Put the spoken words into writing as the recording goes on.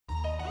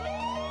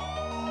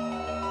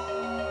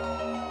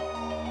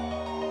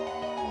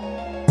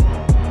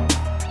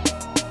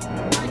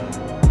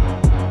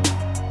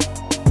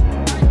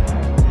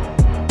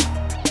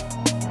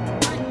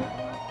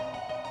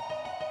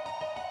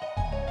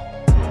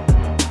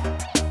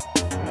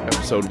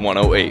episode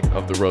 108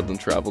 of the Road and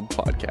Traveled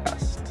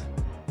podcast.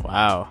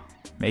 Wow,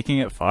 making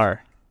it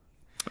far.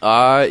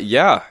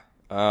 Yeah.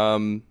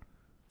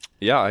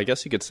 I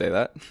guess you could say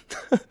that.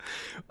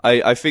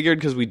 I figured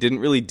because we didn't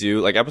really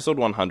do, like, episode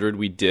 100,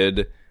 we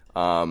did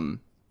a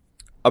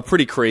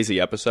pretty crazy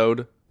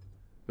episode.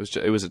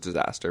 It was a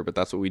disaster, but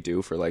that's what we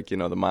do for, like, you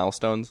know, the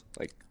milestones.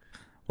 Like,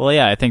 well,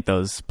 yeah, I think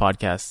those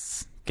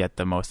podcasts get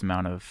the most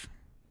amount of,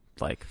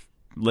 like,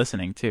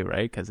 listening too,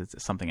 right? Because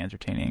it's something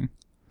entertaining.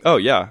 Oh,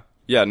 yeah.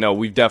 Yeah, no,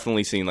 we've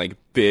definitely seen, like,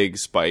 big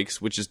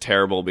spikes, which is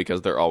terrible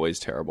because they're always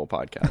terrible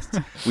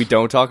podcasts. We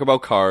don't talk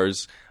about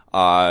cars.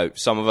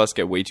 Some of us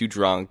get way too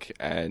drunk,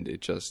 and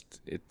it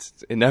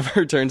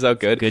never turns out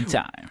good. Good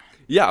time.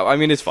 Yeah, I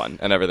mean, it's fun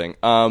and everything.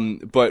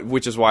 But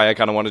which is why I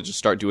kind of wanted to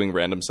start doing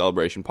random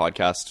celebration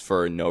podcasts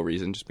for no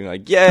reason. Just being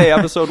like, yay,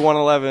 episode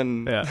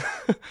 111. Yeah.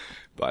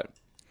 But,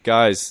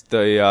 guys,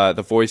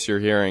 the voice you're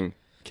hearing,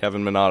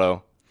 Kevin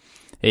Minato.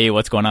 Hey,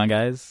 what's going on,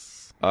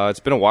 guys?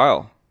 It's been a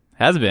while.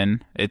 Has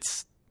been.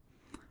 It's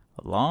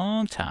a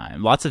long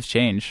time. Lots of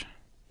change.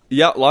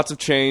 Yeah, lots of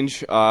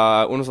change.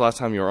 When was the last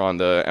time you were on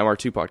the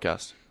MR2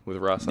 podcast with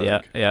Russ? I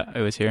think? Yeah,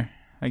 it was here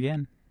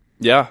again.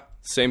 Yeah,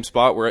 same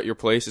spot. We're at your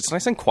place. It's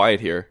nice and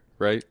quiet here,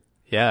 right?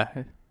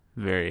 Yeah,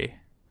 very.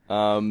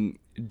 Do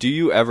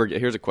you ever get...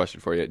 Here's a question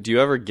for you. Do you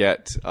ever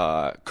get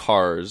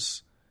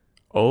cars?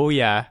 Oh,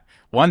 yeah.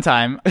 One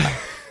time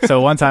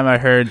I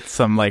heard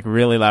some, like,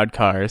 really loud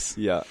cars.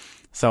 Yeah.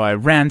 So I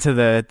ran to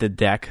the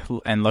deck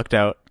and looked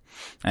out,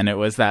 and it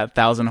was that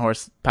 1,000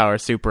 horsepower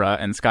Supra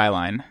and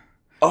Skyline.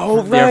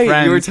 Oh,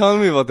 right. You were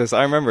telling me about this.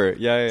 I remember.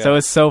 Yeah. So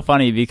it's so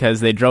funny because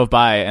they drove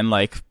by and,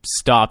 like,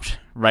 stopped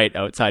right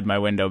outside my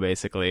window,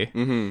 basically.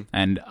 Mm-hmm.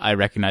 And I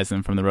recognized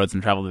them from the Roads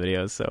and Travel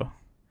videos, so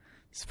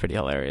it's pretty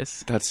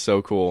hilarious. That's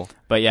so cool.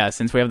 But yeah,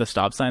 since we have the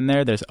stop sign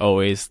there's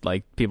always,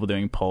 like, people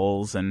doing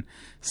pulls and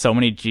so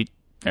many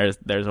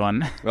There's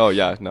one. Oh,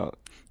 yeah. No.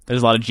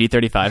 There's a lot of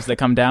G35s that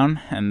come down,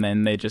 and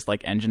then they just,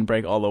 like, engine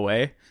brake all the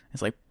way.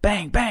 It's like,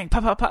 bang, bang,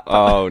 pop, pop, pop.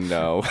 Oh,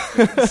 no.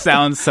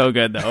 Sounds so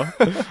good, though.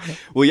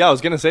 Well, yeah, I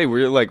was going to say,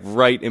 we're, like,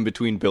 right in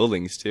between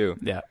buildings, too.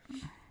 Yeah.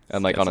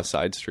 And, like, on a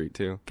side street,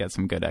 too. Get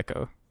some good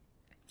echo.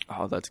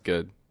 Oh, that's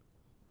good.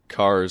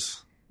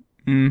 Cars.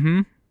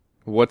 Mm-hmm.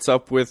 What's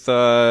up with,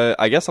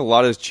 I guess a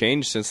lot has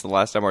changed since the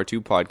last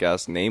MR2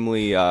 podcast.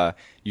 Namely,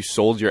 you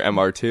sold your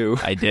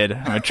MR2. I did.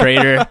 I'm a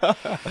trader.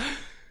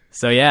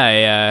 So,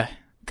 yeah,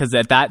 because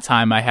at that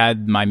time I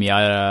had my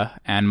Miata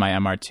and my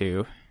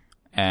MR2,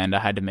 and I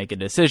had to make a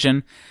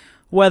decision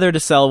whether to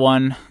sell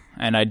one,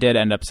 and I did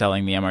end up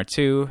selling the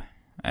MR2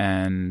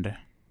 and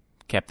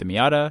kept the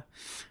Miata,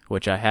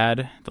 which I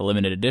had, the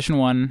limited edition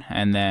one,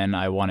 and then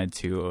I wanted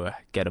to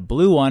get a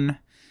blue one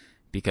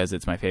because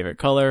it's my favorite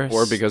color.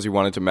 Or because you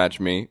wanted to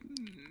match me.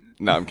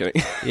 No, I'm kidding.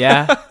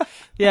 Yeah.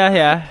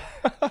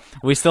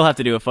 We still have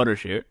to do a photo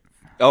shoot.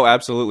 Oh,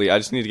 absolutely. I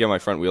just need to get my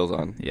front wheels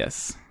on.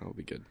 Yes. That'll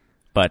be good.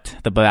 But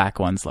the black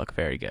ones look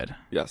very good.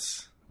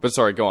 Yes. But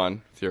sorry, go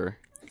on. If you're...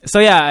 So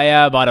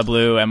yeah, I bought a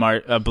blue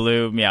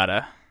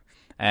Miata,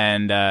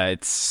 and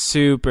it's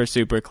super,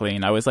 super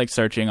clean. I was, like,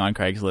 searching on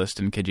Craigslist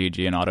and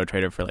Kijiji and Auto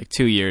Trader for, like,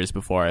 2 years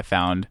before I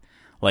found,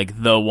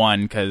 like, the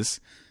one, because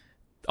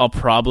I'll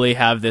probably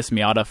have this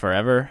Miata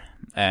forever,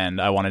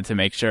 and I wanted to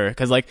make sure,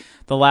 because, like,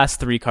 the last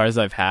 3 cars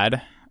I've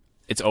had,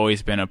 it's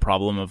always been a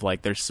problem of,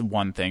 like, there's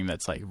one thing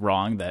that's, like,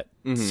 wrong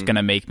that's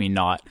gonna make me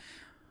not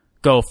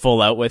go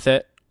full out with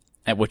it,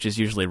 which is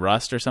usually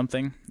rust or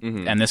something.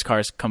 Mm-hmm. And this car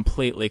is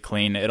completely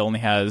clean. It only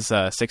has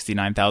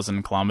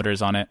 69,000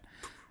 kilometers on it,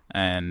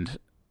 and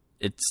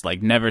it's,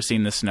 like, never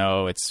seen the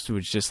snow. It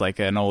was just like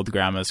an old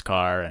grandma's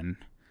car, and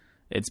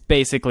it's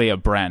basically a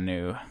brand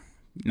new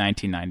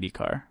 1990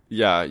 car.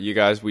 Yeah, you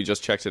guys, we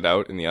just checked it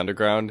out in the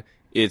underground.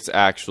 It's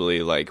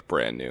actually, like,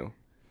 brand new.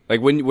 Like,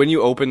 when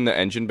you open the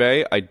engine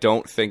bay, I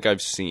don't think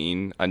I've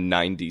seen a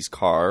 90s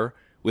car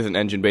with an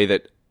engine bay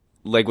that,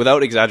 like,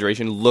 without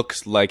exaggeration,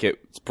 looks like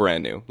it's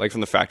brand new, like,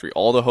 from the factory.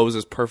 All the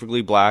hoses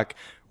perfectly black,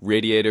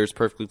 radiators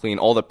perfectly clean,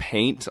 all the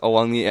paint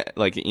along the,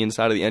 like, the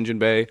inside of the engine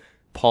bay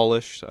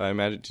polished. I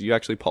imagine. Do you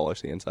actually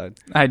polish the inside?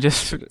 I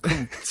just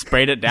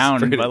sprayed it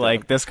down,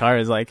 like, this car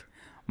is, like,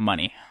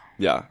 money.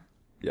 Yeah.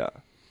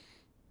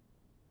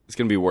 It's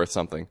gonna be worth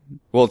something.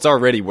 Well, it's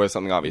already worth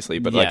something, obviously,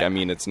 but like, I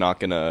mean, it's not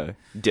gonna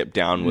dip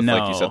down with,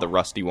 like you said, the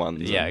rusty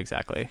ones. Yeah,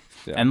 exactly.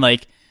 Yeah. And,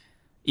 like,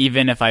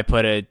 even if I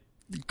put a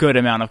good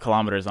amount of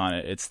kilometers on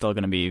it, it's still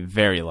gonna be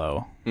very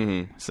low.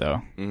 Mm-hmm.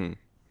 So. Mm-hmm.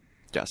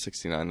 Yeah,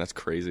 69. That's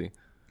crazy.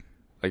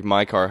 Like,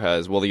 my car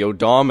has, well, the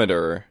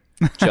odometer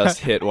just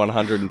hit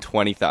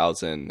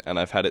 120,000, and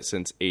I've had it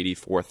since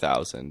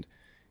 84,000,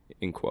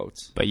 in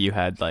quotes. But you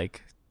had,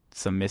 like,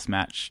 some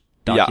mismatched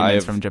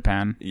documents from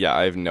Japan. Yeah,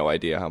 I have no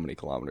idea how many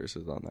kilometers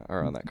is on that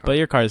car. But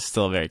your car is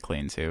still very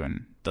clean too,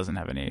 and doesn't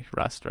have any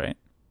rust, right?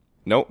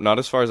 Nope, not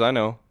as far as I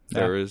know.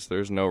 Yeah.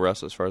 There's no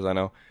rust as far as I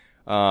know.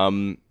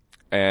 A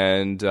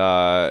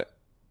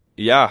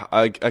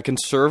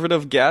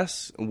conservative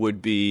guess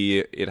would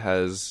be it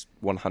has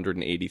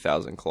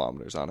 180,000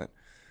 kilometers on it.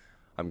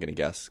 I'm gonna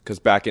guess because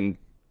back in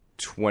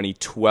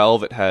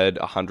 2012 it had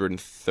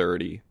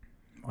 130.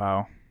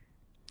 Wow.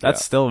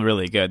 That's still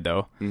really good,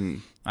 though.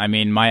 I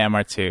mean, my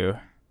MR2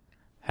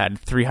 had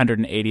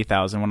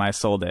 380,000 when I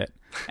sold it.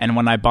 And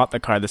when I bought the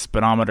car, the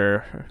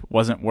speedometer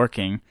wasn't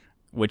working,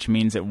 which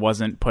means it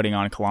wasn't putting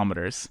on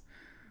kilometers.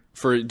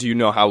 Do you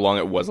know how long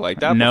it was like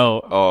that?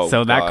 No. Oh,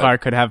 so that God. car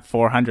could have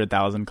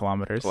 400,000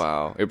 kilometers.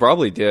 Wow. It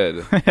probably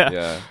did.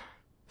 Yeah.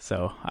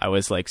 So I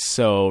was like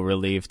so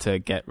relieved to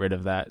get rid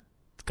of that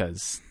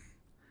because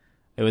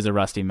it was a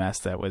rusty mess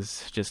that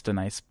was just a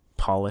nice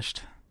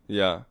polished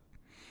Yeah.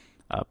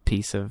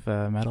 piece of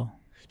metal.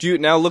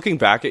 Now looking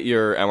back at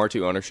your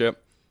MR2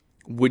 ownership,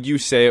 would you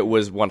say it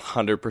was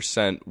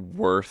 100%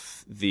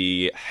 worth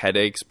the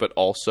headaches, but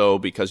also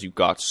because you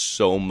got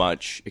so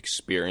much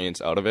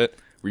experience out of it,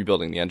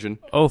 rebuilding the engine?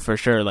 Oh, for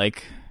sure.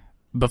 Like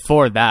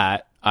before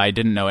that, I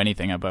didn't know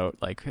anything about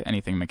like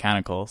anything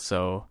mechanical,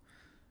 so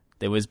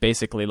it was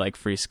basically like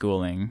free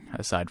schooling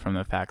aside from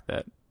the fact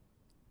that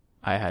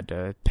I had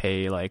to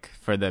pay like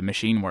for the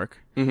machine work.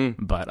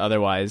 Mm-hmm. But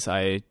otherwise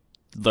I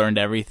learned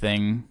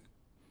everything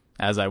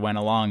as I went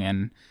along,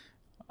 and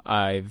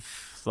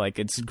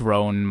it's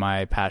grown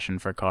my passion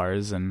for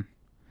cars and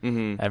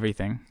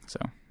everything. So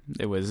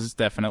it was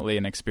definitely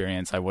an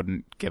experience I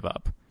wouldn't give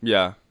up.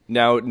 Yeah.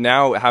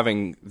 Now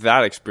having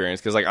that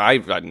experience, because like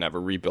I'd never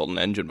rebuilt an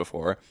engine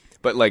before,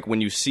 but like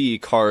when you see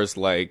cars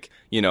like,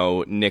 you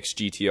know, Nick's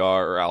GTR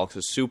or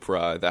Alex's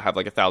Supra that have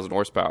like 1,000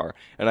 horsepower,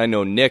 and I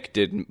know Nick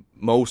did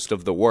most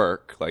of the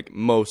work, like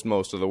most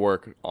of the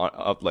work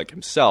up like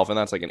himself, and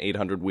that's like an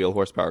 800 wheel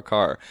horsepower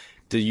car.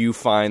 Do you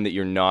find that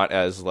you're not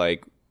as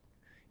like,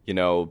 you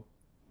know,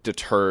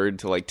 deterred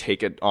to like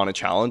take it on a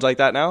challenge like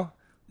that now?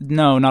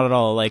 No, not at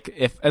all. Like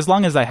as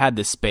long as I had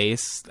the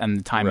space and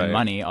the time Right. and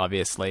money,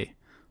 obviously,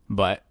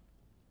 but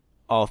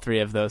all three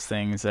of those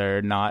things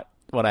are not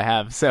what I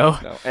have. So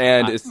No.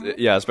 And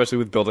especially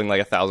with building like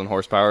 1,000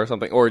 horsepower or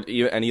something, or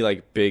any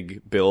like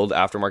big build,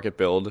 aftermarket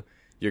build,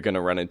 you're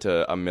gonna run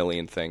into a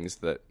million things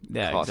that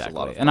cost exactly. a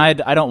lot of And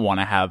money. I don't want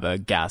to have a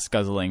gas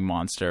guzzling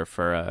monster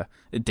for a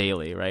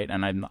daily, right?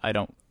 And I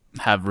don't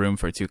have room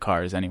for two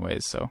cars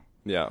anyways, so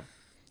Yeah.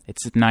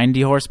 it's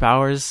 90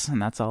 horsepowers,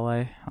 and that's all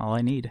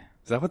I need.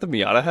 Is that what the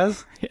Miata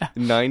has? Yeah.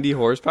 90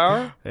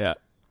 horsepower? Yeah.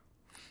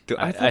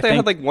 I thought I they think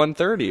had like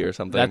 130 or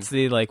something. That's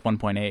the like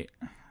 1.8,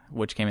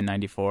 which came in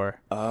 94,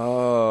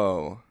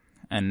 Oh.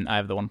 and I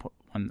have the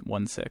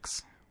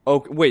 1.16.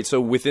 Oh, wait,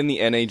 so within the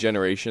NA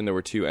generation there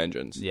were two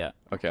engines. Yeah.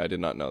 Okay, I did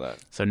not know that.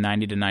 So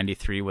 90 to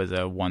 93 was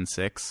a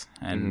 1.6,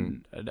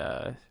 and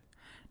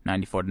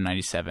 94 to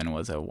 97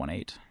 was a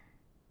 1.8.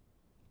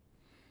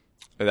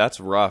 That's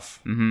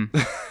rough.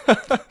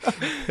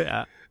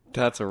 Yeah.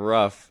 That's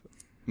rough.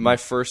 My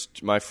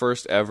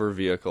first ever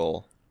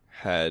vehicle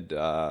had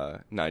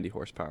 90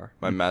 horsepower.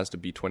 My Mazda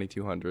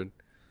B2200.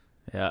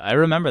 Yeah, I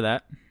remember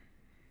that.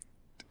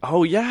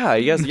 Oh yeah,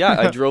 yes, yeah.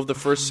 I drove the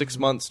first 6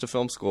 months to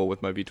film school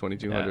with my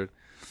B2200.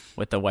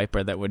 With the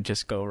wiper that would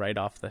just go right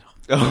off the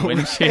Oh,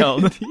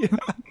 windshield.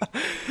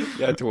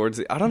 Yeah, towards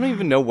the, I don't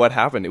even know what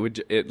happened.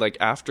 It like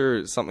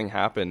after something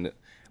happened,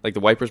 like the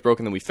wipers broke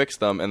and then we fixed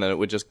them, and then it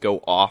would just go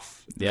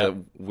off the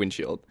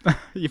windshield.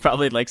 You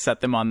probably like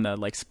set them on the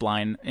like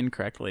spline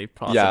incorrectly,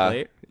 possibly.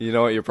 Yeah, you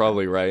know what? You're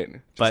probably right.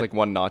 Just But- like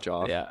one notch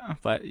off. Yeah,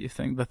 but you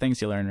think the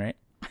things you learn, right?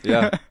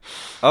 Yeah.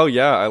 Oh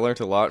yeah, I learned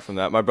a lot from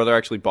that. My brother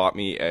actually bought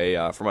me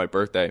a for my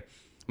birthday,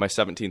 my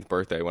 17th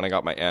birthday, when I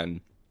got my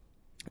N.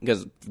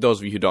 Because those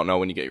of you who don't know,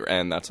 when you get your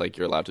N, that's like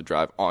you're allowed to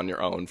drive on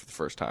your own for the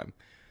first time.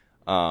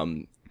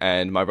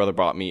 And my brother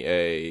bought me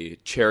a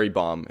Cherry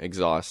Bomb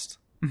exhaust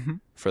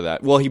for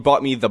that. Well, he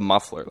bought me the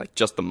muffler, like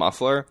just the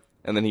muffler,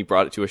 and then he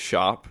brought it to a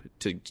shop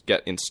to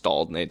get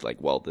installed, and they'd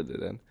like welded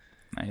it in,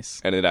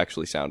 Nice. and it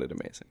actually sounded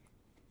amazing.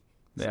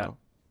 Yeah. So,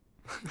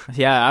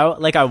 Yeah,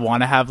 I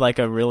want to have like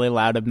a really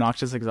loud,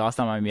 obnoxious exhaust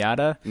on my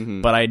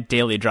Miata, but I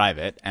daily drive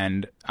it,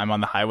 and I'm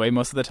on the highway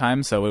most of the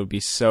time, so it would be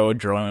so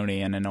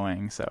drony and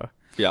annoying. So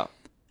yeah.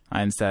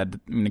 I instead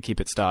I'm gonna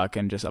keep it stock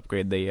and just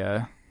upgrade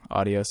the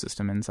audio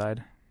system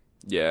inside.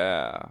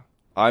 Yeah.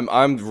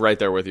 I'm right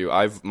there with you.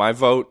 My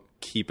vote,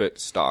 keep it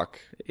stock.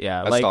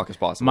 Yeah, As like stock as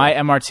possible. my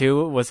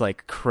MR2 was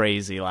like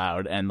crazy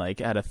loud and like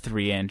had a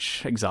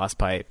 3-inch exhaust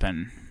pipe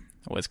and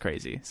was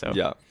crazy. So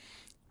Yeah.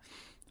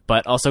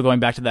 But also going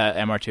back to that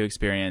MR2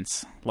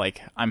 experience,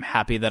 like I'm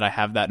happy that I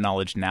have that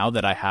knowledge now,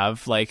 that I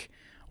have like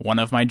one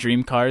of my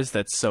dream cars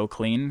that's so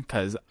clean,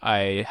 because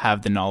I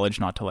have the knowledge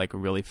not to like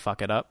really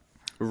fuck it up.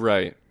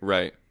 Right.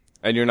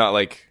 And you're not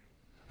like,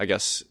 I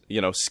guess, you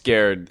know,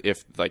 scared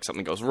if like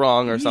something goes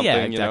wrong or something,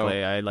 Yeah, you know?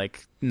 exactly. I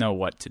like know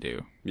what to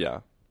do. Yeah.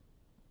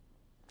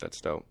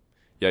 That's dope.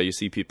 Yeah, you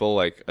see people,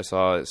 like, I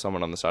saw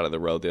someone on the side of the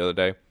road the other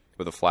day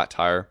with a flat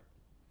tire.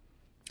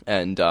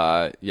 And,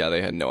 yeah,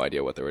 they had no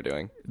idea what they were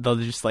doing. They'll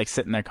just like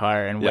sit in their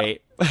car and Yeah.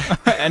 wait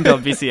until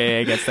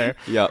BCAA gets there,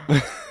 Yeah.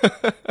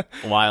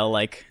 while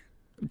like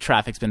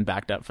traffic's been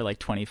backed up for like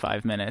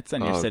 25 minutes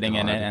and you're Oh, sitting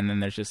in God. it, and then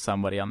there's just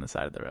somebody on the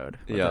side of the road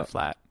with Yeah. a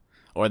flat.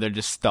 Or they're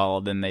just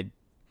stalled and they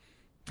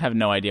have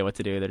no idea what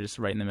to do. They're just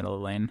right in the middle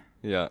of the lane.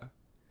 Yeah.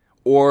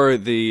 Or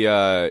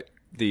the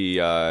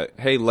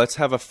hey, let's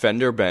have a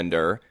fender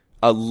bender.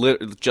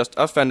 just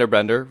a fender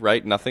bender,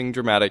 right? Nothing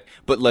dramatic,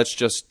 but let's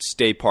just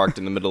stay parked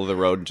in the middle of the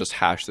road and just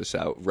hash this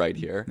out right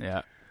here.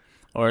 Yeah.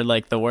 Or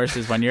like the worst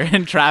is when you're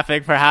in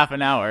traffic for half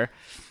an hour.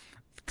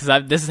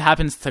 Because this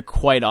happens to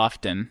quite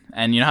often.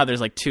 And you know how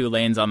there's like 2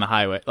 lanes on the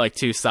highway, like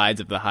 2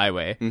 sides of the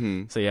highway.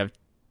 Mm-hmm. So you have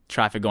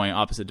traffic going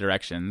opposite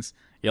directions.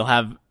 You'll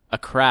have a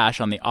crash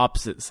on the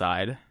opposite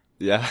side.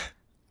 Yeah.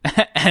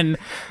 And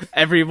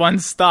everyone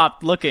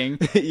stopped looking.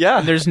 Yeah.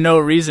 And there's no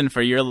reason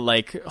for your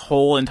like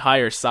whole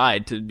entire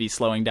side to be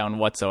slowing down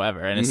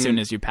whatsoever. And as soon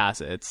as you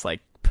pass it, it's like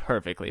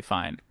perfectly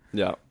fine.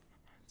 Yeah.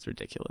 It's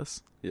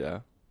ridiculous. Yeah.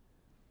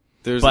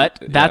 But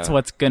that's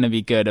what's going to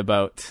be good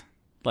about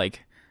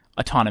like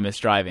autonomous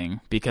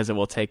driving, because it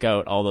will take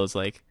out all those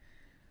like,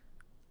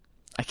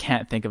 I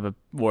can't think of a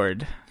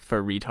word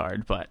for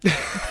retard, but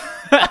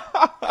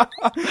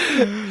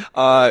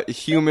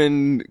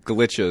human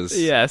glitches.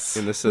 Yes.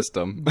 In the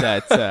system.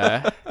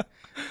 That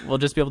we'll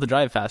just be able to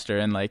drive faster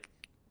and like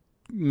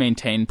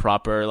maintain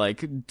proper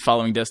like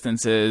following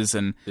distances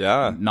and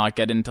not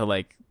get into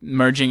like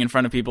merging in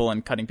front of people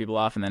and cutting people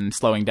off and then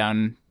slowing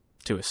down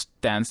to a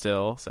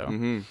standstill. So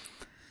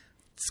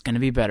it's going to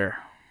be better.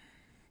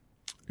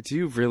 Do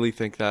you really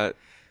think that,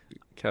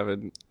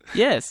 Kevin?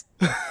 Yes.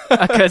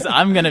 Because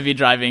I'm going to be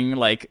driving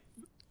like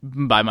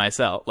by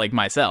myself.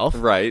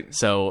 Right.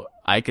 So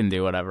I can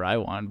do whatever I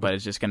want, but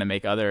it's just going to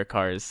make other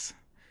cars.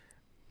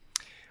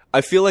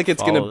 I feel like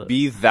it's going to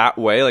be that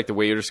way, like the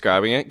way you're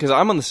describing it, because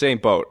I'm on the same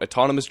boat.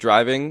 Autonomous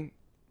driving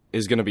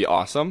is going to be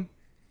awesome,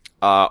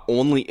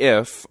 only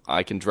if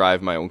I can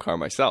drive my own car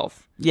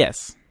myself.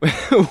 Yes.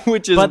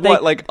 Which is what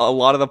like a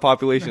lot of the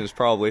population is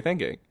probably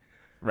thinking.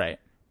 Right.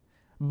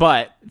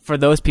 But for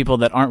those people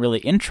that aren't really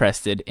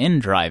interested in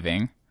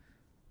driving,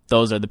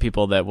 those are the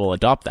people that will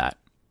adopt that.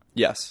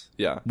 Yes.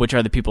 Yeah. Which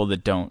are the people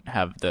that don't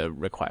have the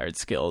required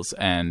skills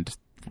and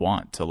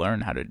want to learn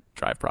how to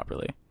drive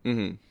properly.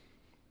 Mm-hmm.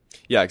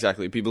 Yeah,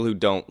 exactly. People who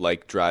don't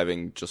like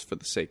driving just for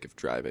the sake of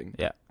driving.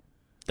 Yeah.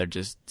 They're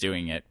just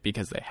doing it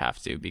because they have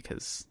to,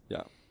 because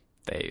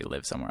they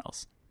live somewhere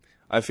else.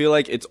 I feel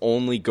like it's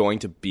only going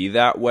to be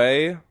that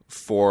way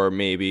for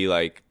maybe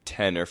like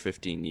 10 or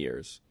 15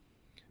 years.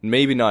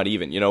 Maybe not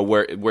even,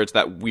 where it's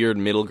that weird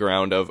middle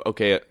ground of,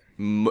 okay,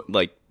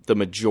 like the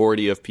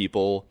majority of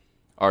people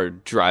are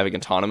driving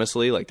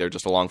autonomously, like they're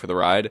just along for the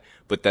ride,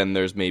 but then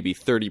there's maybe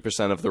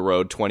 30% of the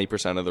road,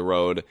 20% of the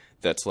road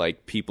that's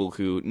like people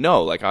who,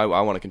 no, like I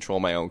want to control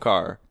my own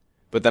car.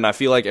 But then I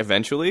feel like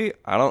eventually,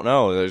 I don't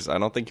know, I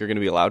don't think you're going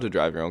to be allowed to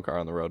drive your own car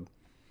on the road.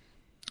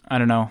 I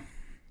don't know.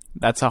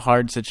 That's a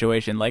hard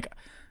situation. Like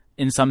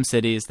in some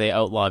cities, they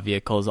outlaw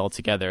vehicles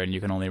altogether and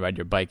you can only ride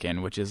your bike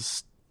in, which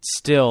is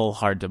still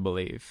hard to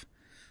believe.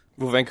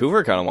 Well,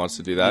 Vancouver kind of wants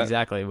to do that.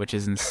 Exactly, which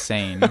is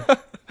insane.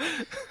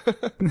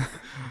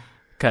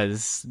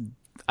 Because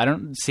I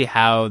don't see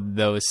how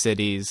those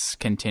cities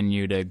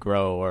continue to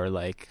grow, or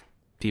like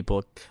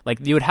people, like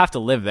you would have to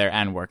live there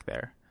and work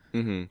there.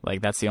 Mm-hmm.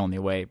 Like that's the only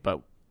way.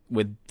 But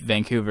with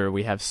Vancouver,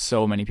 we have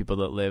so many people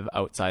that live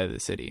outside of the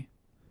city.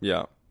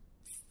 Yeah.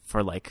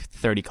 For like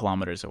 30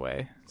 kilometers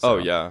away. So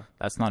yeah.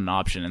 That's not an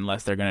option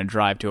unless they're going to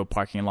drive to a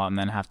parking lot and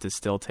then have to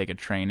still take a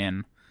train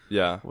in.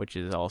 Yeah. Which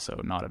is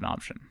also not an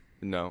option.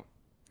 No,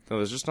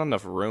 there's just not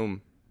enough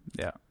room.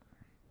 Yeah.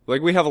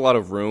 Like we have a lot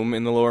of room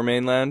in the Lower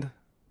Mainland,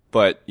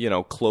 but,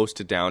 close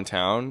to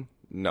downtown,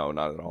 no,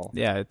 not at all.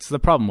 Yeah, it's the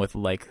problem with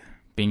like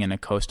being in a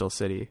coastal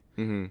city.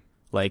 Mm-hmm.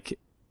 Like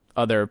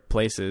other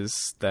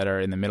places that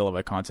are in the middle of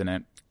a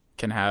continent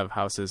can have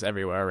houses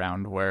everywhere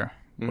around where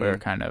we're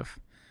kind of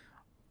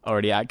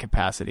already at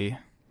capacity.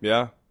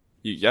 Yeah.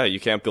 You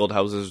can't build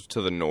houses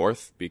to the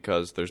north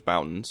because there's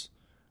mountains.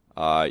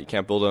 You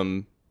can't build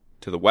them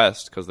to the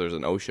west because there's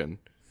an ocean.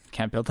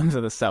 Can't build them to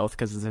the south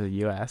because it's the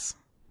U.S.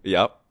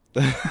 Yep.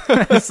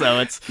 So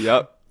it's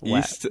wet.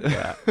 East.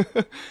 Yeah.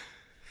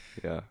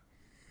 Yeah.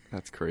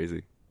 That's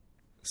crazy.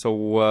 So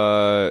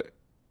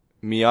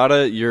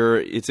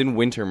Miata, it's in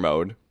winter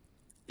mode.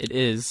 It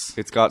is.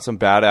 It's got some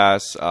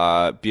badass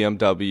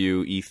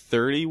BMW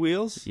E30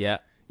 wheels. Yeah.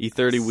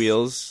 E30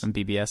 wheels. Some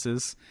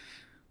BBSs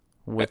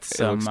with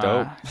some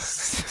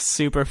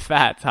super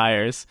fat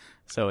tires.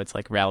 So it's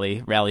like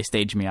rally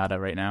stage Miata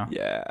right now.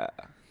 Yeah.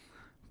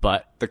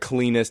 But the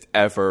cleanest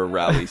ever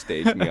rally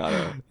stage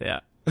Miata. Yeah.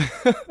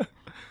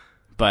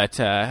 But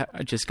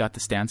I just got the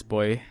Stance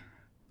Boy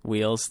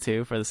wheels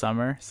too for the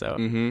summer, so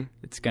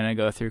it's gonna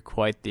go through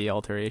quite the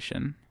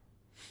alteration.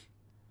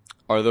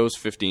 Are those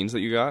 15s that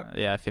you got?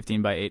 Yeah,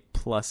 15x8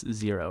 plus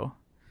 0.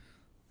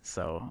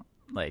 So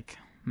like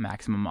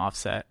maximum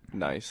offset.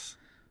 Nice.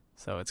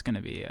 So it's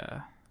gonna be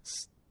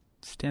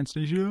stand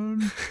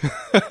station.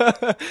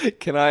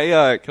 Can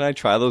I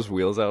try those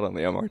wheels out on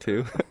the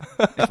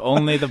MR2? If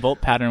only the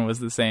bolt pattern was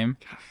the same.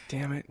 God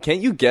damn it! Can't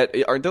you get?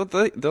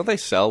 Don't they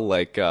sell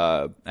like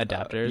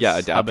adapters?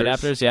 Yeah, Hub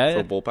adapters. Yeah,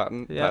 for bolt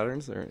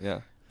patterns. Or,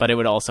 yeah. But it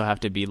would also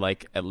have to be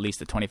like at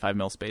least a 25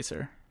 mil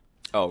spacer.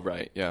 Oh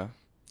right, yeah.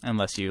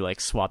 Unless you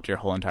like swapped your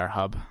whole entire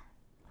hub.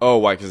 Oh,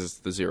 why? Because it's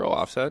the 0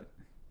 offset,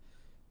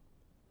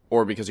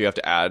 or because you have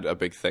to add a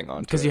big thing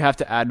onto it? Because you have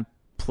to add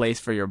place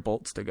for your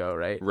bolts to go,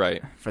 right?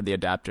 Right. For the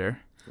adapter.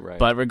 Right.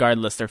 But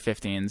regardless, they're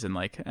 15s, and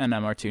like an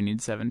MR2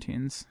 needs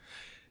 17s.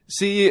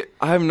 See,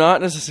 I'm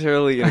not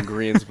necessarily in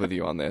agreement with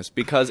you on this,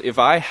 because if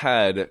I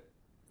had,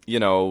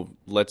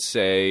 let's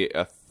say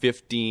a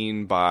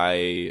 15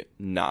 by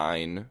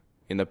 9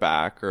 in the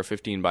back, or a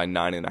 15 by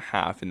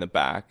 9.5 in the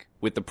back,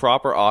 with the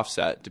proper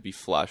offset to be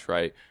flush,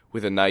 right?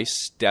 With a nice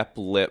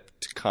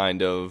step-lipped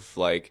kind of,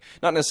 like,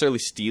 not necessarily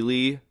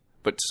steely,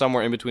 but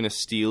somewhere in between a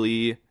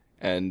steely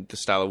and the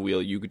style of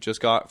wheel you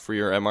just got for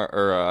your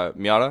Miata.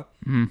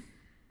 Mm-hmm.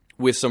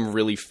 With some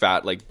really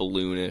fat, like,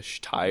 balloonish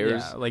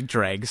tires. Yeah, like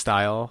drag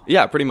style.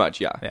 Yeah, pretty much,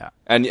 yeah. Yeah.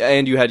 And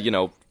you had,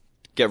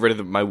 get rid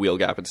of my wheel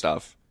gap and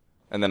stuff.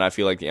 And then I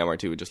feel like the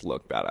MR2 would just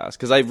look badass.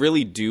 Because I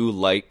really do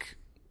like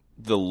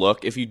the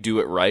look, if you do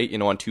it right,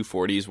 on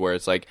 240s, where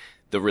it's like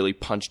the really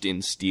punched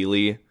in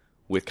steely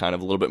with kind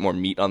of a little bit more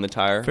meat on the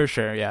tire. For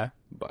sure, yeah.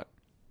 But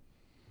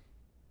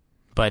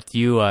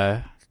you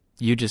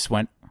just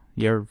went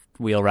your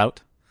wheel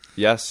route.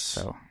 Yes.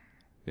 So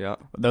yeah.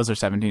 Those are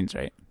 17s,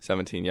 right?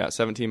 17, yeah.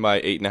 17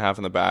 by 8.5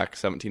 in the back,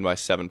 17 by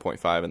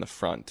 7.5 in the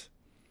front.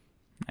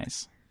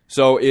 Nice.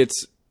 So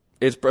it's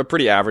a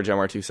pretty average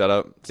MR2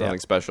 setup. It's nothing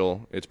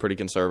special. It's pretty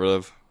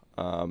conservative.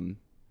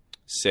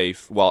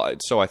 Safe. Well,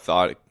 so I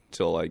thought,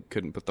 until I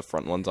couldn't put the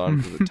front ones on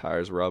because the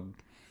tires rub.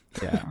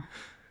 Yeah.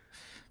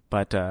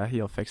 But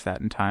you'll fix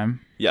that in time.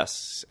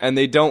 Yes. And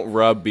they don't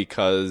rub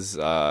because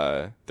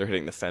they're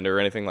hitting the fender or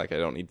anything. Like, I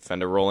don't need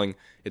fender rolling.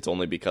 It's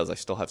only because I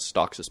still have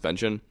stock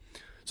suspension.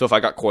 So if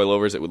I got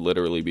coilovers, it would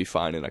literally be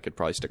fine, and I could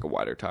probably stick a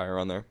wider tire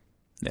on there.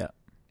 Yeah.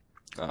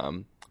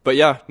 But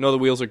yeah, no, the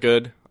wheels are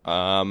good.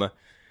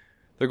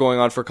 They're going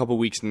on for a couple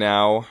weeks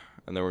now,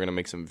 and then we're going to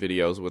make some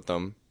videos with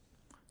them.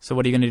 So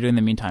what are you going to do in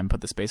the meantime?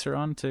 Put the spacer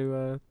on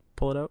to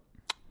pull it out?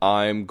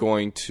 I'm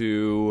going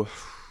to...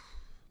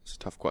 It's a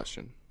tough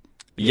question.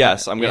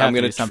 Yes, I'm going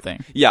to do something.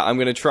 Yeah, I'm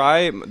going to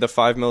try the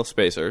 5mm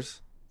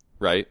spacers,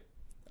 right?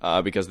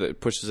 Because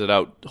it pushes it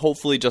out,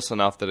 hopefully just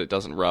enough that it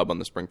doesn't rub on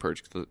the spring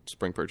perch. The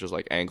spring perch is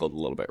like angled a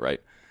little bit, right?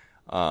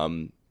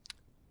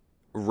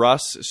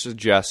 Russ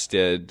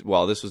suggested,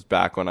 well, this was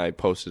back when I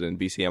posted in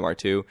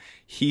BCMR2.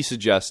 He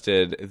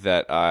suggested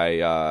that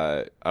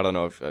I don't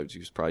know if he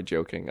was probably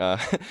joking,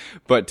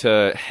 but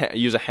to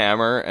use a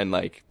hammer and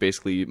like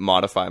basically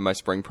modify my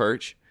spring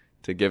perch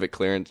to give it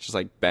clearance, just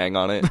like bang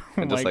on it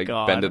and just like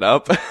bend it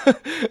up.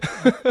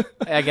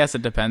 I guess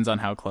it depends on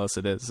how close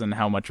it is and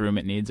how much room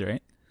it needs,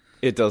 right?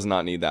 It does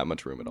not need that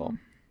much room at all.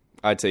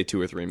 I'd say 2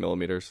 or 3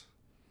 millimeters,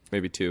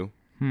 maybe 2.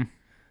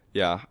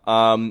 Yeah.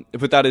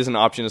 But that is an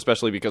option,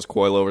 especially because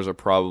coilovers are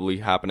probably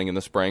happening in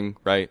the spring,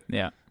 right?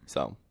 Yeah.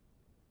 So.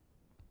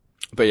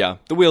 But yeah,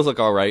 the wheels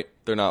look all right.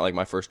 They're not like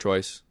my first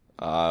choice,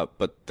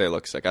 but they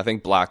look sick. I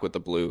think black with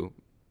the blue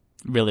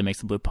really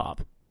makes the blue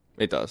pop.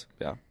 It does.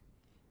 Yeah.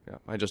 Yeah.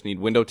 I just need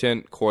window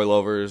tint,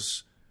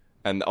 coilovers,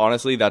 and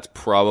honestly, that's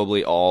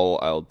probably all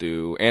I'll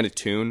do. And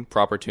a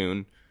proper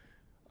tune.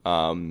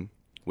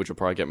 Which will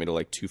probably get me to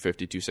like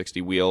 250,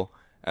 260 wheel.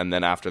 And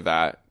then after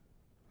that,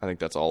 I think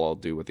that's all I'll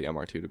do with the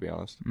MR2, to be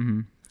honest.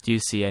 Mm-hmm. Do you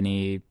see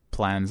any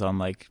plans on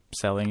like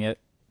selling it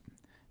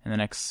in the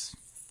next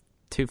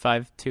 2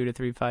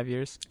 to 5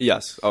 years?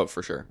 Yes. Oh,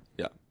 for sure.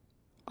 Yeah.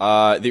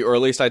 The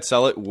earliest I'd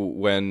sell it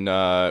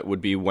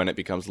would be when it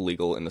becomes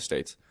legal in the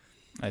States.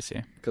 I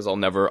see. Because I'll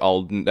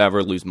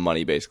never lose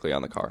money basically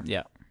on the car.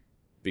 Yeah.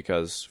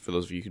 Because for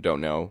those of you who don't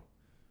know,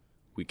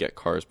 we get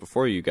cars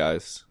before you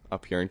guys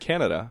up here in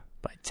Canada.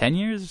 By 10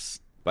 years?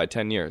 By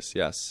 10 years,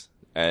 yes.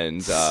 And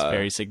it's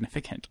very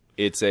significant.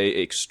 It's a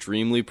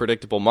extremely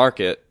predictable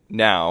market.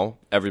 Now,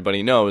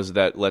 everybody knows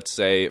that, let's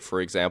say,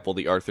 for example,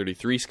 the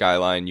R33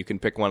 Skyline, you can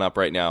pick one up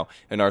right now,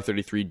 an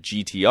R33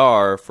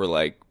 GTR for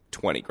like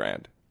 20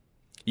 grand.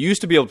 You used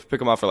to be able to pick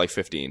them up for like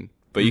 15,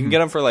 but you can get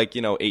them for like,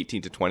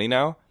 18 to 20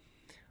 now.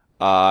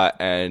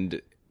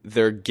 And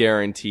they're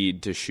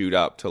guaranteed to shoot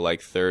up to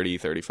like 30,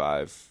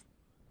 35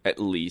 at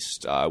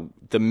least,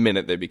 the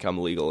minute they become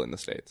legal in the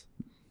States.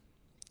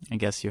 I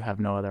guess you have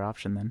no other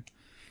option then.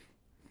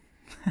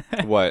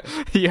 What?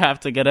 You have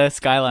to get a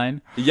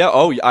Skyline. Yeah,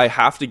 I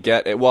have to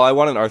get it. Well, I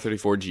want an R34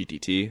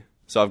 GTT,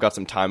 so I've got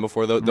some time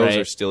before those. Those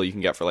are still, you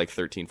can get for like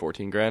 13,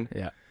 14 grand.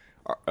 Yeah.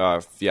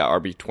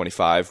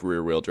 RB25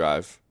 rear wheel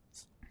drive,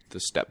 the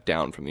step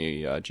down from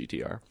the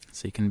GTR.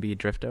 So you can be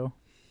Drifto?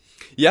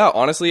 Yeah,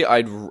 honestly,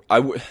 I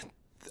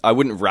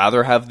wouldn't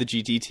rather have the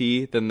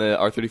GTT than the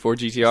R34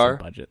 GTR.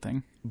 It's a budget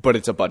thing. But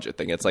it's a budget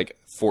thing. It's like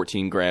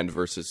 14 grand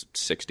versus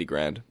 60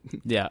 grand.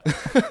 Yeah.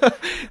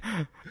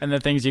 And the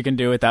things you can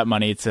do with that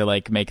money to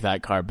like make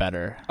that car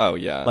better. Oh,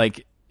 yeah.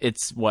 Like,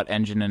 it's what,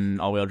 engine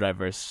and all-wheel drive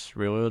versus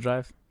rear-wheel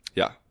drive?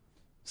 Yeah.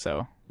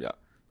 So. Yeah.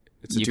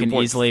 You can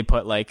easily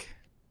put like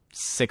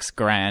 6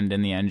 grand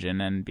in the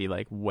engine and be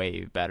like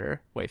way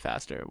better, way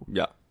faster.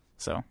 Yeah.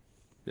 So.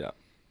 Yeah.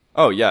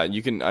 Oh, yeah.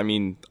 You can, I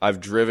mean,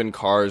 I've driven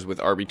cars with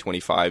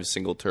RB25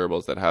 single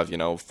turbos that have,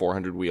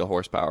 400 wheel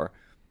horsepower.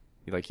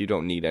 Like, you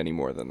don't need any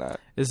more than that.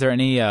 Is there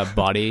any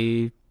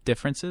body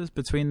differences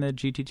between the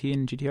GTT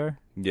and GTR?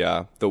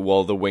 Yeah. The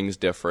wing's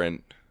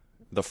different.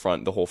 The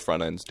whole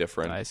front end's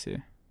different. I see.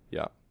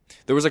 Yeah.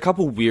 There was a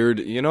couple weird,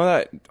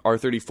 that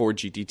R34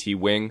 GTT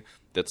wing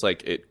that's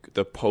like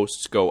the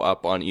posts go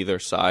up on either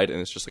side and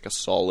it's just like a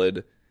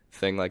solid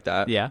thing like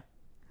that. Yeah.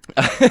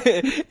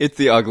 It's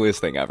the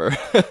ugliest thing ever.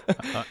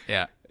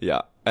 Yeah.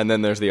 Yeah. And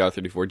then there's the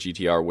R34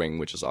 GTR wing,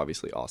 which is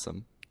obviously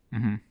awesome.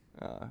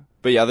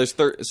 But yeah, there's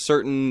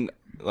certain,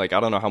 like, I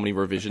don't know how many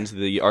revisions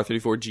the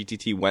R34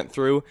 GTT went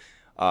through,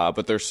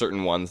 but there's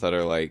certain ones that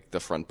are like the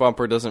front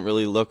bumper doesn't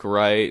really look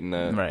right. And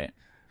Right.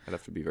 I'd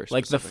have to be very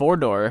Like specific. the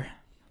 4-door,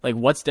 like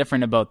what's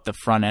different about the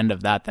front end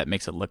of that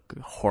makes it look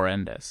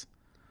horrendous?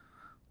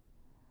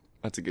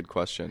 That's a good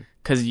question.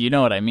 Because you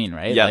know what I mean,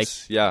 right?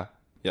 Yes. Yeah.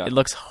 It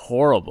looks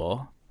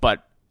horrible,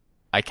 but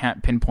I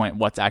can't pinpoint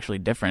what's actually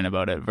different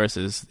about it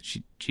versus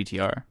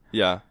GTR.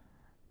 Yeah.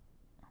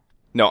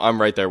 No,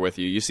 I'm right there with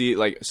you. You see,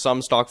 like,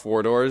 some stock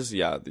 4-doors,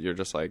 yeah, you're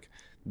just like,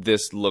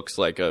 this looks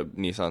like a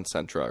Nissan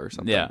Sentra or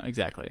something. Yeah,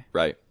 exactly.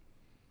 Right.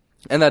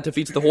 And that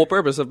defeats the whole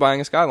purpose of buying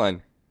a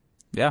Skyline.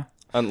 Yeah.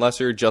 Unless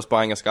you're just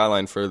buying a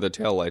Skyline for the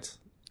taillights.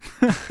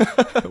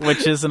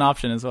 Which is an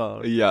option as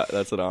well. Yeah,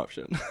 that's an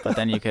option. But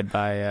then you could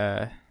buy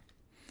a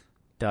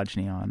Dodge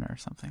Neon or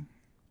something.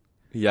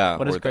 Yeah.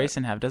 What does or that.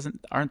 Grayson have?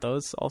 Aren't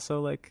those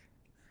also like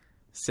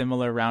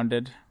similar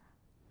rounded?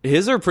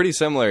 His are pretty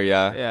similar,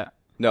 yeah. Yeah.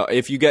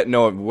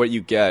 No, what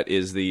you get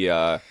is the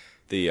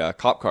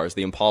cop cars,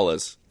 the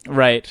Impalas.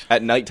 Right.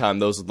 At nighttime,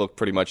 those look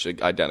pretty much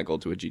identical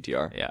to a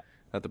GTR. Yeah.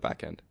 At the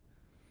back end,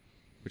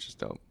 which is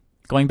dope.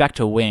 Going back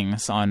to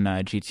wings on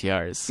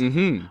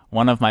GTRs,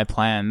 one of my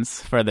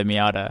plans for the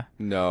Miata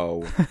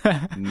No,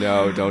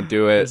 don't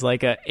do it. is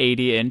like a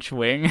 80-inch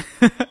wing.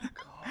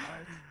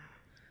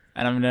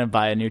 And I'm going to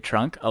buy a new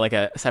trunk, like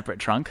a separate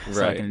trunk,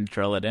 so I Right. can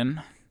drill it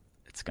in.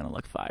 It's going to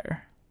look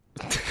fire.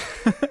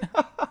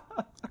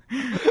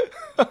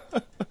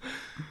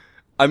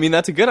 I mean,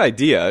 that's a good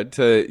idea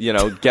to,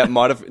 get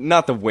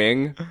not the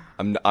wing.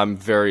 I'm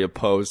very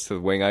opposed to the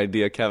wing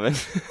idea, Kevin.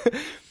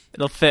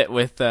 It'll fit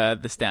with the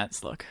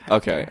stance look.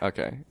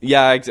 Okay.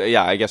 Yeah,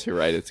 I guess you're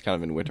right. It's kind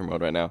of in winter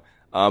mode right now.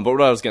 But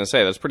what I was going to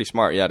say, that's pretty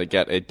smart, to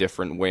get a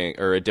different wing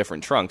or a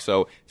different trunk.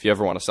 So if you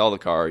ever want to sell the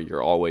car,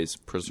 you're always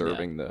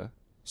preserving the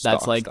stock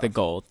That's like stuff. the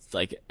goal.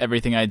 Like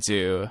everything I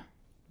do,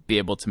 be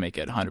able to make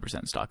it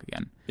 100% stock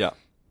again. Yeah.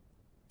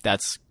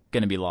 That's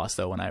going to be lost,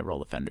 though, when I roll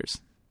the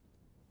fenders.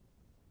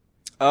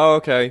 Oh,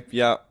 okay.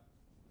 Yeah.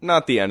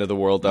 Not the end of the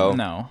world, though.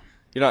 No.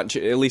 You're not,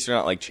 at least you're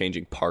not, like,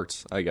 changing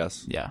parts, I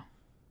guess. Yeah.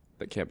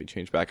 That can't be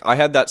changed back. I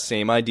had that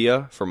same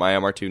idea for my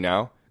MR2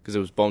 now, because it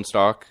was bone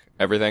stock,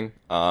 everything.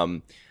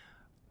 I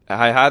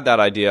had that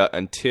idea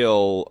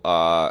until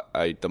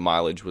the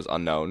mileage was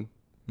unknown.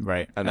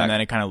 Right. And that-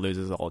 then it kind of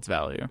loses all its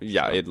value.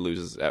 Yeah, it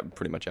loses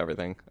pretty much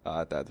everything.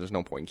 That there's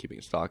no point in keeping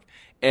it stock.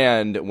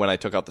 And when I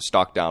took out the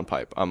stock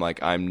downpipe, I'm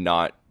like, I'm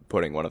not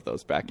putting one of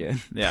those back in.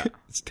 Yeah.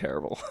 It's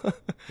terrible.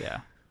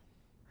 Yeah.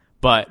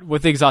 But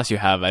with the exhaust you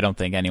have, I don't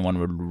think anyone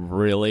would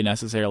really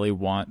necessarily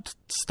want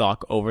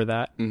stock over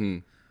that. Mm-hmm.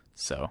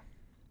 So.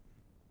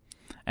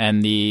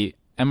 And the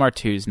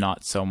MR2 is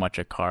not so much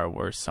a car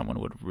where someone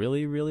would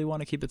really, really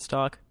want to keep it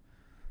stock.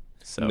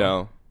 So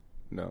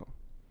No,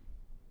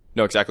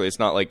 exactly. It's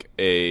not like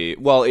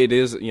it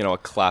is, a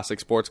classic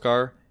sports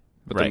car,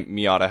 but Right. the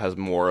Miata has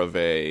more of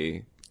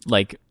a,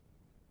 like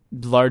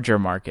larger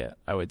market,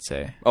 I would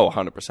say.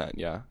 100%.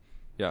 Yeah.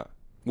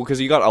 Well,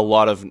 because you got a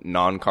lot of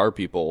non-car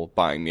people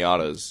buying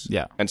Miatas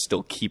Yeah. and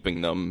still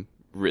keeping them,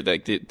 they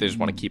just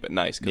want to keep it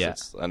nice because Yeah.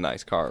 it's a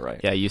nice car, right?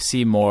 Yeah, you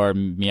see more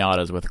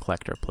Miatas with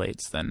collector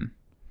plates than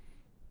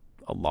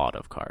a lot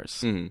of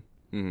cars.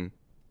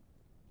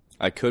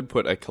 I could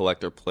put a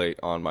collector plate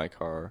on my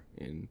car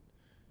in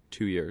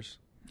 2 years,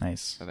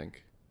 Nice. I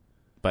think.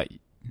 But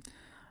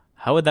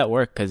how would that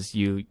work? Because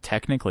you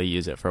technically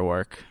use it for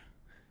work.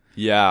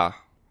 Yeah.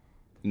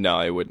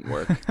 No, it wouldn't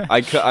work.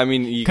 I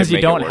mean, Because could you make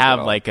it don't work have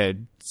at all. like a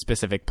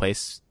specific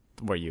place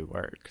where you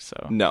work. So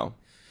No.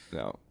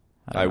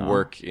 I know.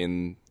 work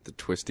in the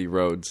twisty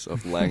roads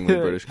of Langley,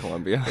 British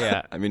Columbia.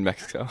 Yeah. I mean,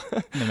 Mexico.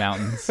 in the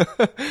mountains.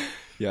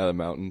 Yeah, the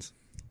mountains.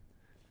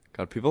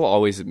 God, people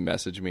always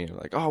message me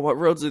like, "Oh, what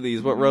roads are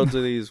these? What roads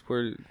are these?"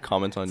 Where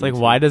comment on It's like, YouTube.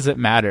 why does it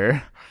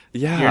matter?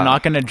 Yeah, You're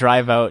not going to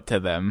drive out to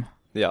them.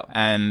 Yeah.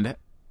 And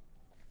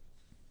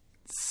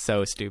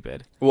so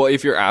stupid. Well,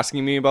 if you're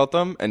asking me about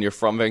them and you're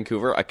from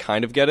Vancouver, I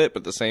kind of get it,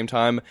 but at the same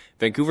time,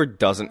 Vancouver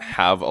doesn't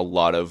have a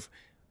lot of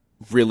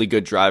really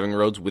good driving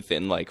roads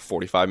within like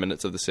 45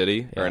 minutes of the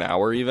city or an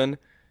hour even.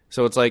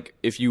 So it's like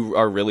if you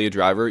are really a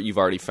driver, you've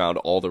already found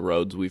all the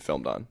roads we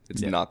filmed on.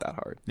 It's not that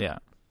hard. Yeah.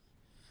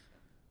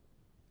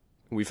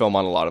 We film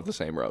on a lot of the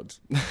same roads.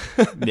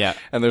 Yeah.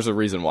 And there's a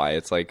reason why.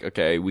 It's like,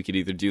 okay, we could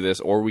either do this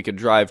or we could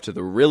drive to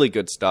the really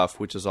good stuff,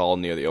 which is all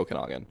near the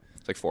Okanagan.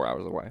 It's like 4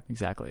 hours away.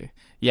 Exactly.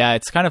 Yeah,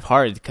 it's kind of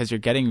hard because you're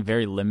getting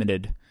very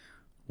limited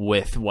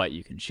with what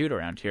you can shoot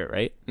around here,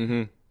 right?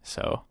 Mm-hmm.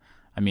 So,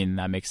 I mean,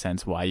 that makes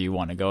sense why you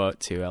want to go out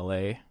to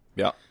LA,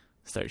 Yeah.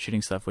 start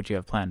shooting stuff, which you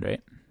have planned,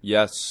 right?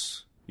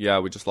 Yes. Yeah,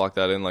 we just locked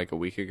that in like a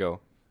week ago.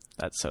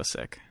 That's so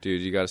sick.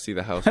 Dude, you got to see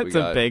the house That's we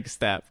got. a big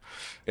step.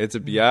 It's a,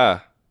 yeah.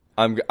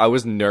 I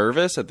was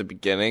nervous at the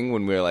beginning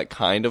when we were like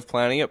kind of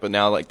planning it, but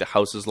now like the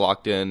house is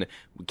locked in.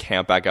 We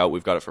can't back out.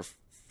 We've got it for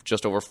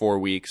just over 4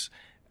 weeks.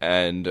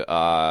 And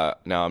now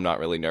I'm not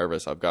really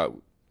nervous. I've got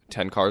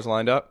 10 cars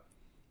lined up.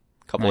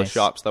 A couple of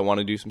shops that want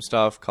to do some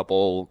stuff.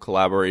 Couple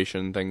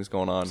collaboration things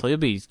going on. So you'll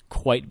be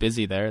quite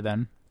busy there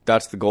then.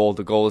 That's the goal.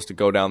 The goal is to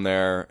go down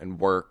there and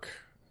work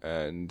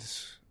and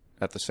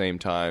at the same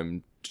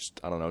time, just,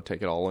 I don't know,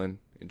 take it all in.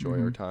 Enjoy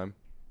our time.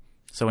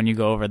 So when you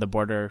go over the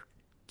border,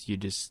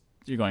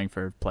 you're going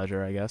for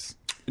pleasure, I guess?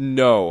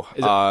 No.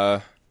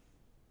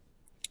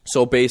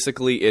 So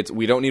basically,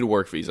 we don't need a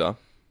work visa.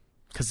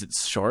 Because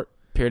it's short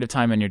period of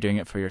time and you're doing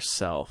it for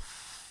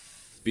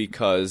yourself.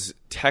 Because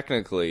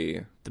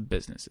technically... The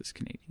business is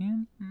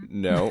Canadian?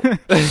 No.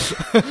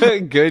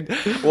 Good.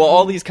 Well,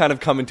 all these kind of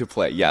come into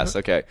play. Yes,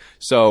 okay.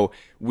 So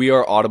we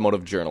are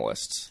automotive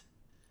journalists.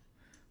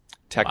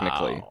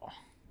 Technically.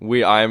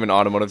 Wow. I am an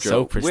automotive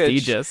journalist. So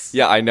prestigious.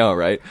 Yeah, I know,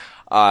 right?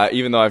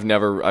 Even though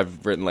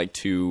I've written like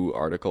 2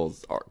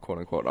 articles, quote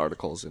unquote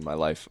articles in my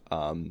life.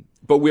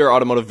 But we are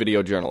automotive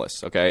video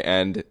journalists, okay?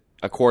 And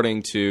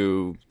according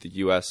to the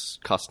U.S.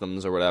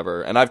 Customs or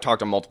whatever, and I've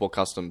talked to multiple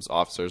customs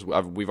officers.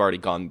 We've already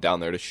gone down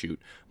there to shoot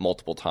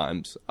multiple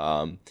times.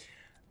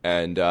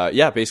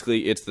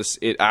 Basically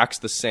it acts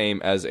the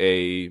same as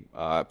a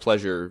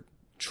pleasure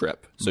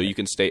trip. So you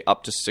can stay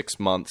up to 6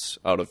 months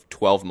out of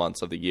 12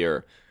 months of the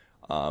year.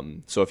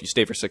 So if you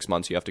stay for 6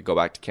 months, you have to go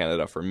back to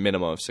Canada for a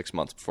minimum of 6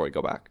 months before you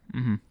go back.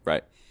 Mm-hmm.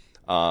 Right.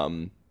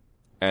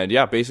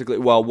 Basically,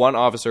 one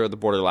officer at the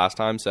border last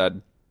time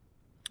said,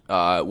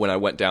 when I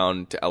went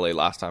down to LA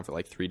last time for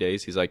like 3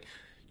 days, he's like,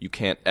 you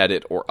can't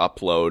edit or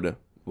upload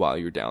while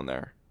you're down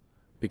there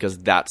because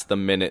that's the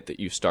minute that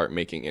you start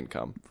making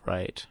income.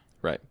 Right.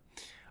 Right.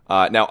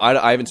 Now,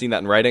 I haven't seen that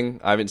in writing.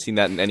 I haven't seen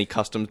that in any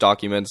customs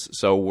documents.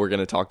 So we're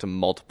going to talk to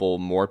multiple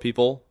more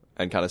people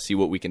and kind of see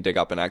what we can dig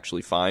up and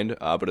actually find.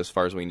 But as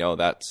far as we know,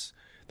 those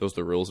are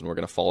the rules, and we're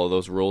going to follow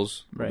those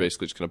rules. Right. We're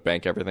basically just going to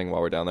bank everything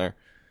while we're down there.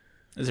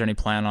 Is there any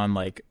plan on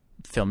like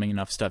filming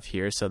enough stuff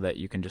here so that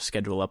you can just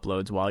schedule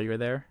uploads while you're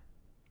there?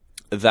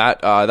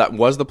 That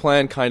was the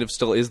plan, kind of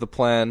still is the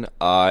plan.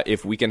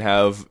 If we can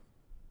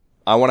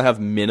I want to have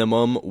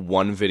minimum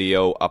 1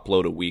 video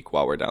upload a week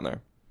while we're down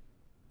there.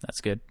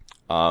 That's good.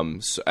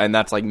 And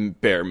that's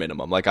like bare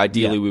minimum. Like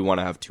ideally we want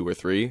to have 2 or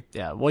 3.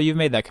 Yeah. Well, you've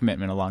made that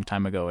commitment a long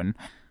time ago and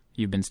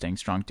you've been staying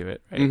strong to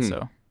it, right? Mm-hmm.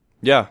 So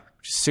yeah,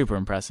 which is super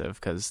impressive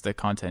because the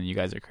content you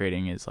guys are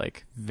creating is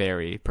like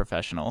very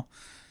professional.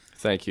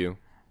 Thank you.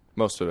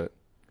 Most of it.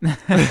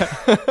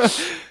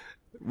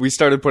 We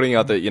started putting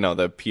out the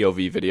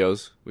POV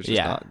videos, which is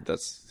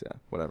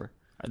whatever.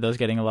 Are those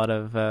getting a lot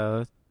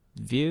of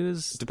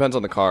views? Depends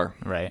on the car.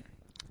 Right.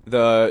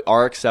 The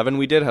RX-7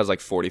 we did has like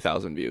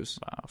 40,000 views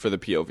for the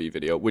POV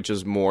video, which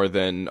is more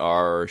than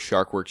our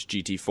Sharkworks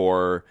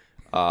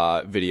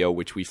GT4 video,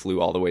 which we flew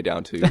all the way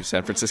down to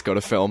San Francisco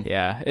to film.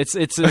 Yeah, it's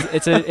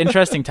an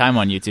interesting time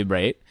on YouTube,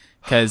 right?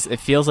 Because it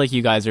feels like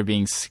you guys are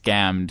being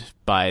scammed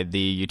by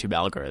the YouTube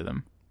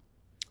algorithm.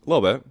 A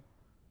little bit.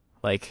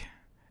 Like,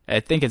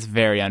 I think it's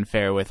very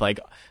unfair with like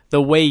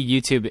the way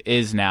YouTube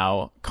is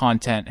now.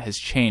 Content has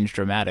changed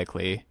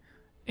dramatically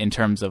in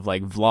terms of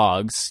like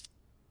vlogs.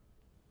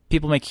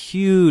 People make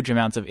huge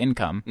amounts of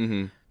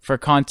income for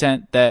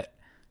content that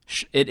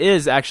it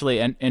is actually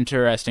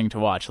interesting to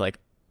watch. Like,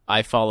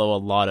 I follow a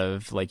lot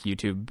of like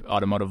YouTube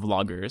automotive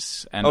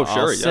vloggers, and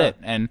I'll sit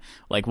and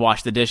like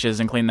wash the dishes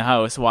and clean the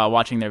house while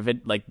watching their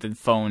the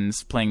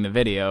phones playing the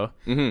video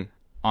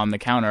on the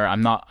counter.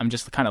 I'm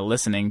just kind of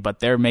listening, but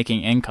they're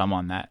making income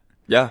on that.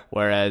 Yeah.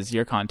 Whereas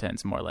your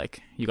content's more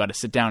like you got to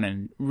sit down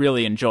and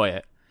really enjoy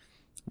it,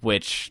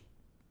 which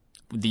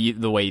the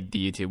way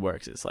the YouTube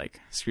works is like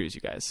screws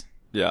you guys.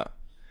 Yeah. So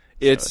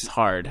it's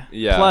hard.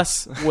 Yeah.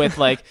 Plus, with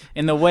like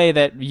in the way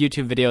that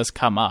YouTube videos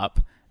come up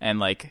and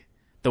like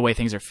the way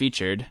things are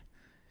featured,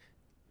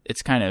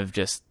 it's kind of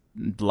just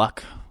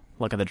luck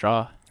of the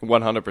draw.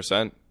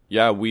 100%.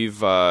 Yeah,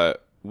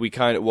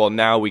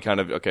 now we kind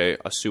of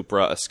a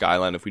Supra, a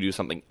Skyline. If we do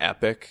something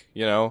epic,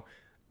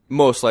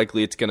 most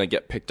likely it's going to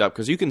get picked up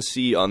because you can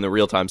see on the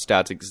real-time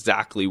stats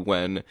exactly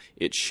when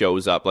it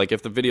shows up. Like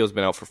if the video's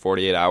been out for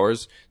 48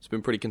 hours, it's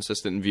been pretty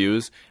consistent in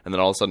views, and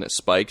then all of a sudden it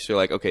spikes. You're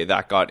like, okay,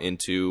 that got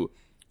into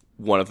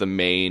one of the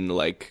main,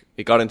 like,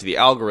 it got into the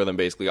algorithm,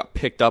 basically got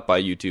picked up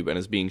by YouTube and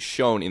is being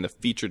shown in the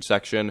featured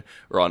section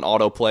or on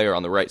autoplay or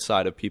on the right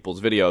side of people's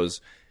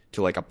videos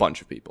to like a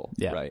bunch of people.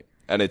 Yeah. Right.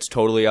 And it's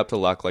totally up to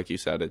luck, like you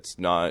said. It's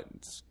out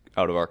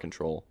of our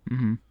control.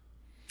 Mm-hmm.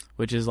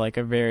 Which is like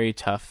a very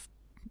tough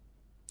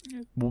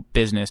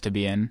business to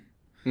be in,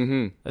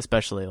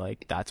 especially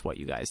like that's what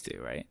you guys do,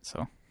 right?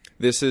 So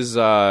this is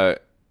kind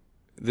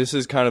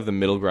of the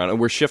middle ground, and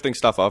we're shifting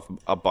stuff up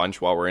a bunch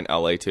while we're in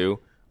LA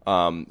too.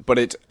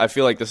 But I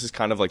feel like this is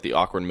kind of like the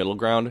awkward middle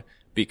ground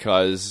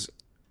because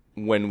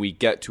when we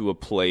get to a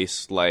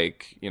place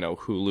like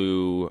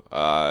Hulu,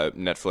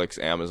 Netflix,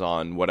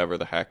 Amazon, whatever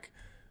the heck,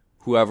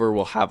 whoever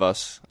will have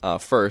us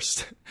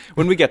first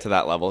when we get to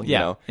that level,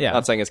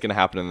 not saying it's going to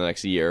happen in the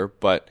next year,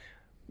 but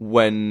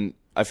when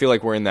I feel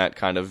like we're in that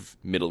kind of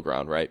middle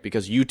ground, right?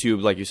 Because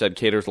YouTube, like you said,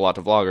 caters a lot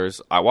to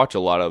vloggers. I watch a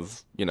lot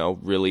of,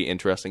 really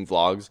interesting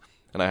vlogs,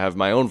 and I have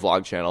my own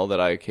vlog channel that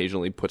I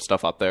occasionally put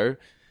stuff up there,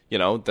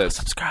 that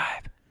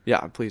Subscribe. yeah,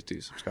 please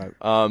do subscribe.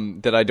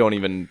 That I don't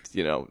even,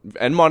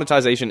 and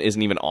monetization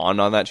isn't even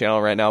on that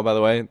channel right now, by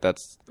the way.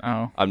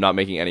 I'm not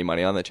making any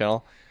money on that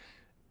channel.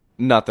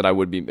 Not that I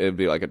would be, it'd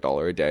be like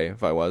 $1 a day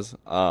if I was.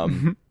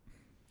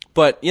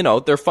 But,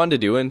 they're fun to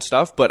do and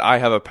stuff, but I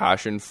have a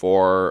passion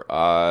for,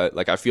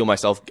 I feel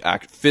myself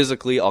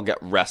physically, I'll get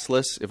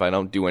restless if I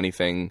don't do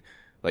anything,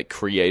 like,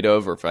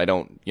 creative, or if I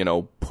don't,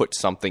 put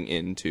something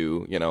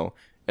into,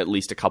 at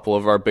least a couple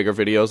of our bigger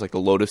videos, like the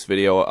Lotus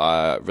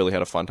video. Really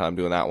had a fun time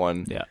doing that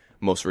one. Yeah.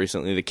 Most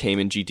recently, the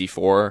Cayman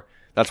GT4.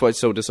 That's why it's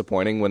so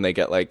disappointing when they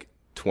get, like,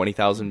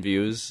 20,000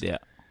 views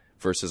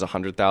versus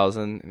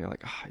 100,000, and you're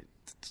like,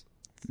 it's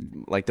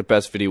like the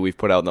best video we've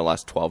put out in the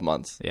last 12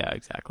 months. Yeah,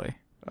 exactly.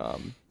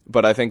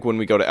 But I think when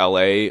we go to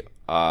LA,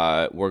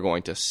 we're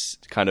going to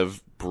kind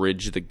of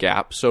bridge the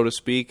gap, so to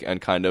speak, and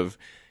kind of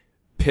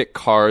pick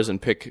cars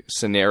and pick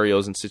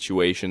scenarios and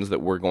situations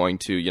that we're going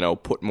to,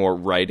 put more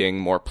writing,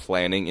 more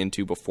planning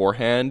into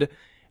beforehand,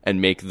 and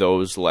make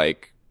those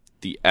like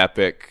the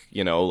epic,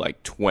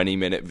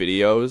 20-minute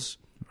videos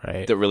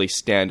that really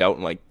stand out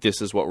and like,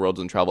 this is what Roads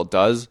and Travel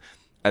does.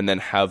 And then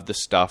have the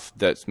stuff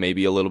that's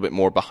maybe a little bit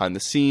more behind the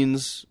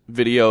scenes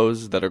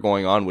videos that are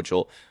going on, which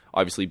will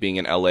obviously, being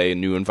in LA, a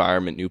new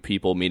environment, new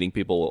people, meeting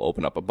people will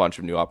open up a bunch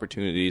of new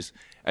opportunities,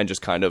 and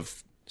just kind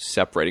of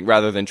separating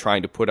rather than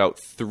trying to put out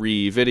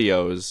 3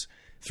 videos,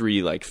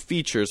 3 like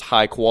features,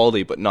 high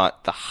quality, but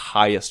not the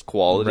highest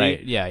quality.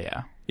 Right.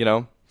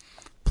 Yeah.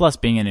 Plus,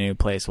 being in a new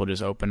place will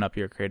just open up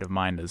your creative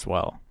mind as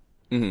well.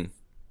 Mm-hmm.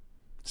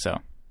 So,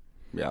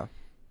 yeah,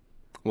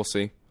 we'll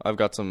see. I've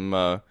got some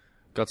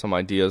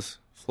ideas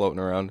floating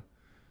around.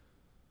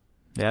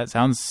 Yeah, it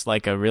sounds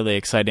like a really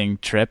exciting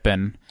trip,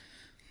 and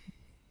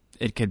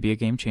it could be a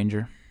game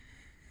changer.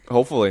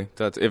 Hopefully.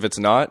 If it's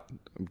not,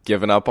 I'm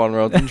giving up on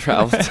Roads and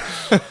Travel.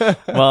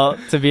 Well,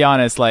 to be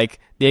honest, like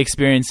the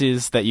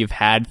experiences that you've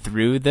had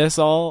through this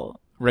all,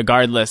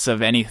 regardless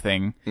of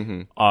anything,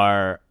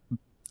 are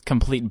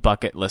complete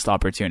bucket list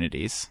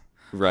opportunities.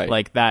 Right.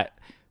 Like that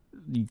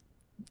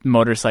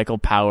motorcycle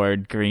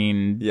powered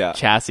green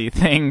chassis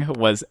thing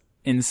was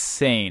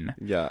insane.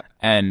 Yeah.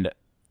 And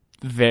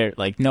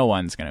no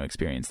one's going to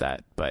experience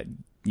that, but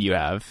you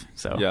have.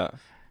 So yeah.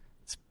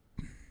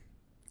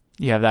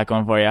 You have that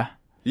going for you.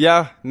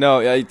 Yeah, no,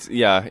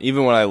 yeah.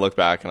 Even when I look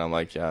back and I'm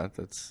like, I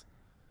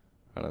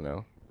don't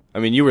know. I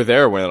mean, you were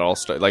there when it all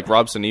started. Like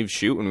Robson Eve's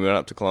shoot when we went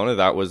up to Kelowna,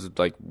 that was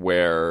like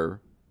where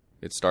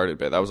it started.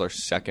 But that was our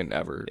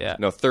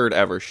third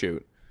ever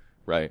shoot,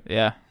 right?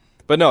 Yeah.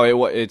 But no,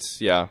 it's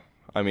yeah.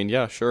 I mean,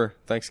 yeah, sure.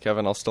 Thanks,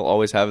 Kevin. I'll still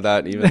always have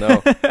that, even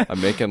though I'm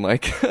making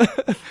like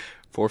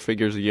 4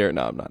 figures a year.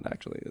 No, I'm not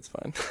actually. It's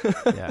fine.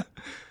 Yeah.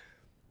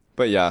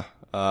 But yeah,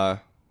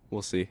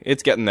 we'll see.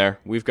 It's getting there.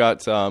 We've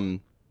got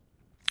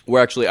we're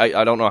actually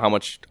I don't know how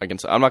much I can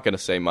say. I'm not going to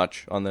say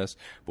much on this,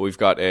 but we've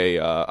got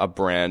a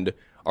brand,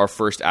 our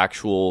first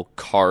actual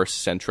car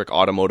centric,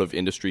 automotive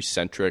industry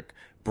centric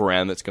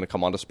brand that's going to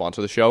come on to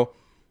sponsor the show,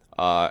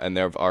 and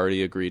they've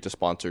already agreed to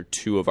sponsor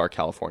 2 of our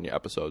California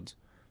episodes.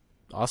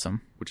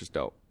 Awesome. Which is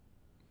dope.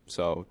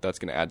 So that's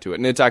going to add to it,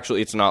 and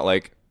it's not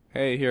like,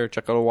 hey, here,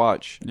 check out a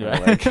watch. Yeah.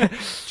 Like,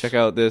 check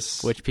out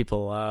this, which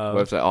people love.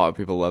 Website. Oh,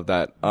 people love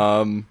that.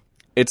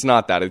 It's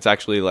not that. It's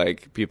actually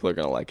like people are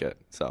going to like it.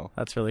 So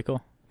that's really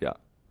cool.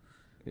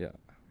 Yeah.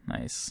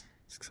 Nice.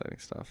 It's exciting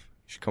stuff.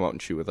 You should come out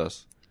and shoot with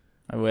us.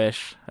 I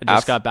wish. I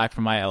just got back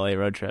from my LA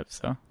road trip,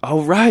 so.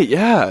 Oh, right.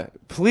 Yeah.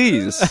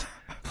 Please.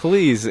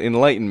 Please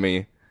enlighten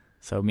me.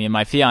 So me and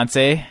my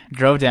fiance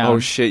drove down. Oh,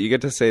 shit. You get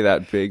to say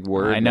that big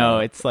word. I know.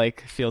 It's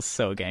like, feels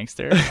so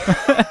gangster.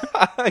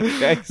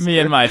 Gangster. Me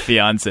and my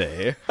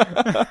fiance.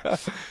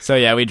 So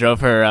yeah, we drove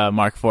her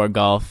Mark IV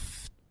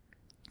Golf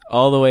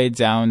all the way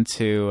down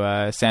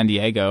to San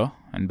Diego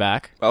and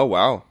back. Oh,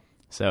 wow.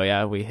 So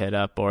yeah, we hit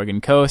up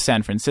Oregon Coast,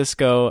 San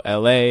Francisco,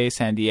 LA,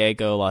 San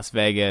Diego, Las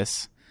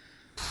Vegas,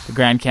 the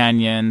Grand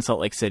Canyon, Salt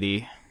Lake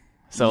City.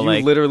 So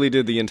you literally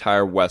did the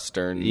entire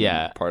western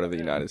part of the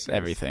United States.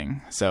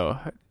 Everything. So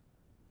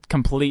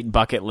complete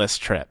bucket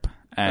list trip.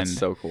 And that's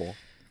so cool.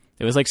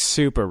 It was like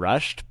super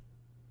rushed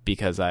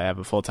because I have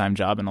a full-time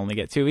job and only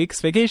get 2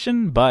 weeks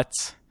vacation. But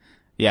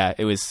yeah,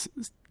 it was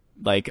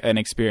like an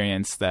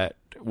experience that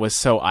was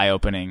so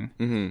eye-opening.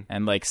 Mm-hmm.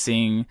 And like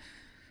seeing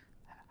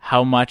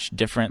how much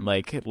different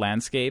like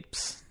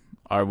landscapes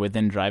are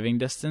within driving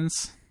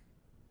distance,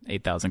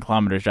 8,000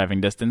 kilometers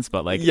driving distance,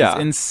 but like it's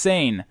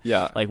insane.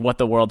 Yeah. Like what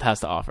the world has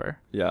to offer.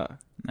 Yeah.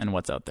 And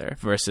what's out there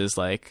versus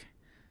like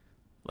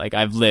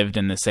I've lived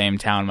in the same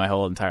town my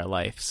whole entire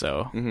life,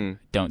 so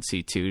don't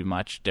see too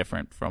much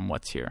different from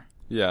what's here.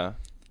 Yeah.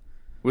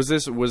 Was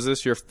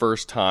this your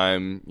first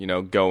time,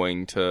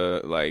 going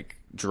to like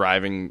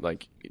driving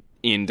like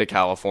into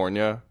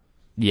California?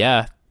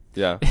 Yeah.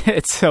 Yeah.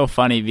 It's so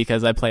funny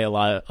because I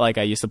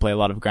used to play a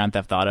lot of Grand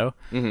Theft Auto.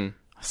 Mm-hmm.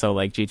 So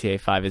like GTA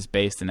 5 is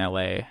based in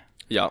LA.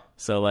 Yeah.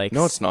 So like,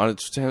 No, it's not.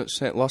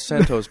 It's Los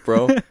Santos,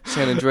 bro.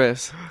 San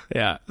Andreas.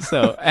 yeah.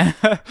 So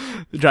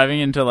driving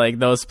into like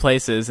those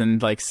places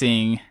and like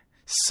seeing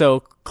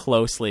so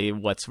closely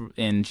what's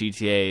in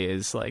GTA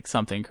is like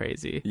something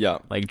crazy. Yeah.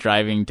 Like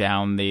driving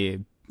down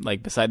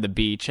like beside the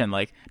beach and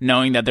like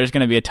knowing that there's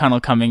going to be a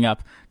tunnel coming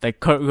up that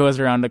goes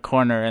around a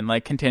corner and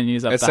like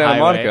continues up It's the Santa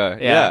highway.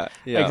 Monica.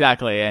 Yeah.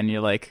 Exactly. And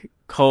you're like,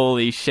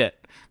 holy shit.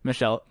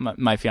 Michelle,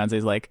 my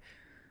fiance's like,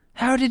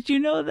 how did you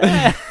know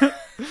that?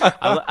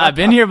 I've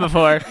been here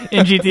before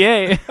in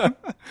GTA.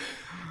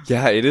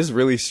 Yeah, it is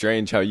really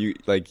strange how you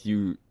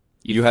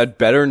had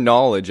better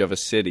knowledge of a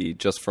city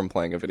just from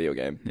playing a video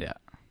game. Yeah.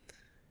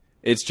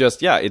 It's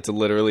just, it's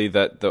literally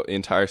that the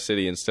entire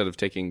city, instead of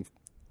taking,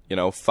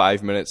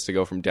 5 minutes to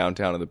go from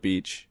downtown to the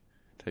beach,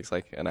 takes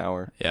like an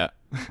hour. Yeah.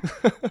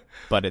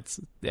 But it's,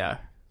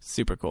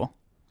 super cool.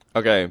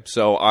 Okay,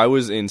 so I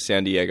was in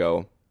San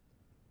Diego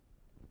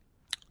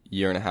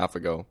year and a half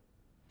ago,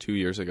 2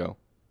 years ago.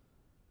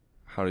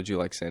 How did you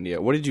like San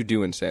Diego? What did you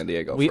do in San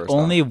Diego? We first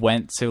only off?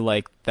 went to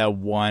like the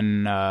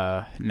one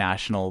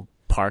national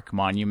park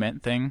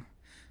monument thing.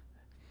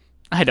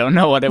 I don't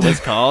know what it was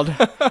called,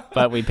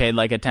 but we paid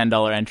like a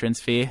 $10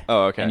 entrance fee.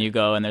 Oh, okay. And you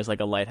go and there's like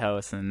a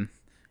lighthouse and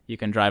you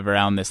can drive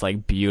around this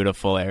like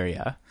beautiful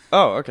area.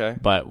 Oh, okay.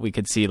 But we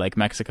could see like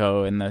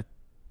Mexico in the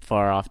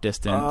far off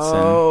distance.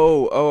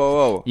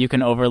 Oh. And you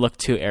can overlook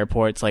two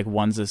airports. Like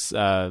one's this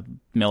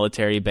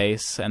military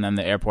base, and then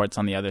the airport's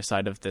on the other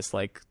side of this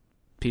like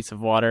piece of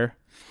water.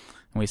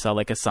 And we saw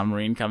like a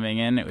submarine coming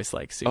in. It was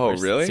like super,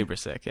 really? super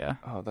sick. Yeah.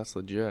 Oh, that's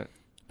legit.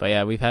 But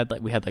yeah, we had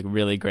like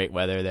really great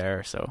weather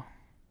there. So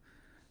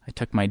I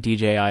took my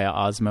DJI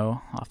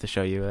Osmo off to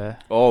show you a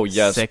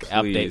sick please.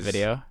 update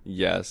video.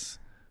 Yes.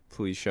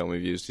 Please show me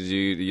views.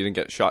 You didn't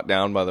get shot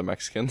down by the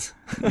Mexicans?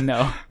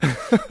 No,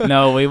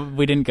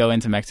 we didn't go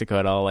into Mexico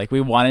at all. Like we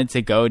wanted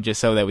to go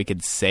just so that we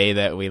could say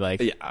that we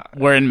like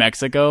we're in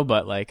Mexico,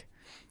 but like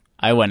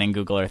I went in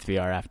Google Earth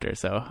VR after,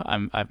 so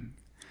I'm.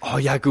 Oh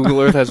yeah,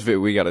 Google Earth has.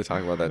 We got to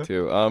talk about that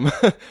too.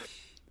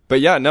 But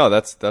yeah, no,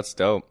 that's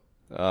dope.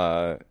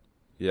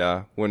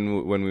 Yeah,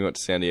 when we went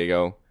to San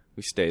Diego,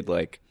 we stayed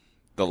like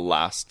the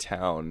last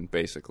town.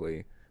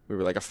 Basically, we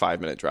were like a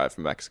 5-minute drive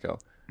from Mexico.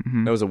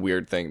 Mm-hmm. That was a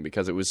weird thing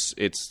because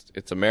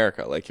it's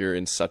America. Like you're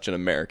in such an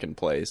American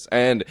place,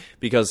 and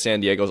because San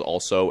Diego's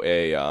also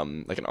a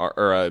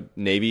a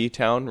Navy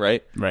town,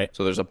 right? Right.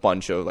 So there's a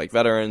bunch of like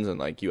veterans and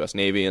like U.S.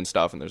 Navy and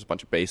stuff, and there's a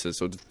bunch of bases.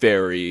 So it's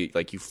very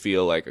like you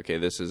feel like okay,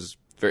 it's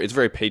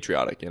very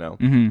patriotic,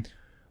 Mm-hmm.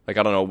 Like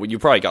I don't know, you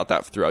probably got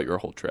that throughout your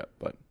whole trip,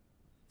 but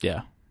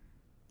yeah,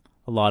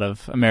 a lot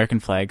of American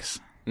flags.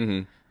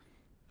 Mm-hmm.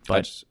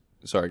 But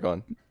sorry, go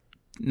on.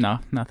 No,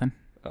 nothing.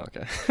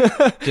 Okay.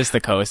 Just the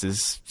coast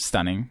is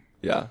stunning.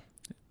 Yeah.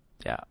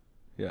 Yeah.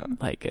 Yeah.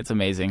 Like it's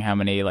amazing how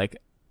many like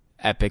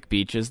epic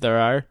beaches there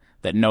are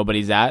that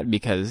nobody's at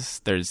because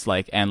there's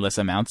like endless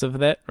amounts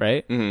of it,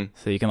 right? Mm-hmm.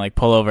 So you can like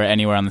pull over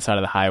anywhere on the side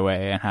of the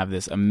highway and have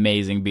this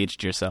amazing beach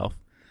to yourself.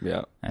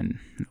 Yeah. And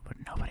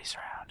nobody's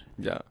around.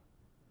 Yeah.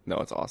 No,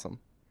 it's awesome.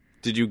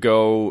 Did you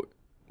go?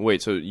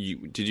 Wait, so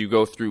did you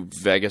go through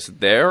Vegas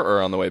there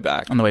or on the way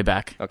back? On the way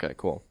back. Okay,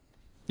 cool.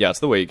 Yeah, it's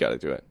the way you got to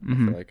do it.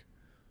 Mm-hmm.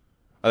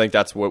 I think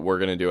that's what we're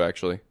gonna do.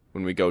 Actually,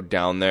 when we go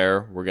down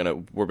there,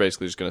 we're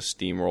basically just gonna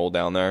steamroll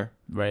down there,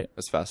 right,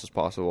 as fast as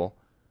possible,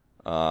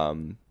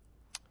 to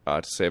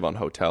save on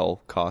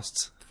hotel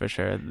costs. For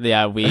sure.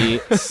 Yeah, we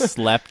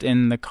slept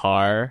in the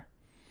car.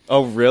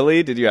 Oh,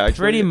 really? Did you actually?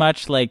 Pretty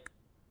much like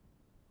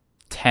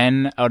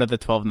 10 out of the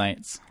 12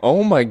 nights.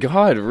 Oh my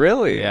god,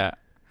 really? Yeah.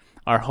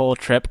 Our whole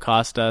trip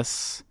cost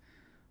us,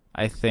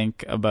 I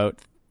think, about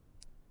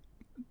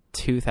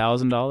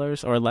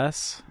 $2,000 or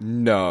less.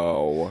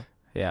 No.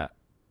 Yeah.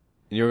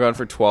 And you were gone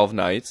for 12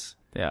 nights?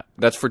 Yeah.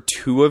 That's for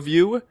 2 of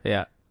you?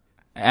 Yeah.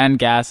 And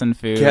gas and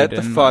food. Get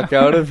the fuck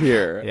out of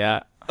here.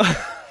 Yeah.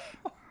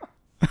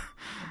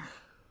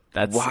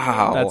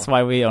 Wow. That's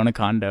why we own a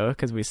condo,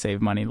 because we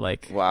save money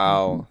like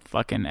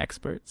fucking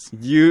experts.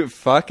 You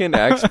fucking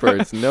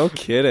experts. No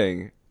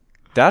kidding.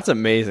 That's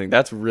amazing.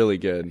 That's really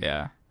good.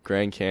 Yeah.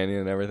 Grand Canyon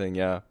and everything,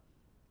 yeah.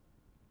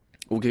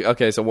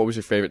 Okay, so what was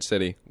your favorite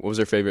city? What was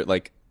your favorite,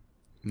 like,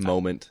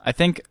 moment? I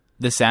think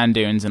the sand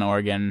dunes in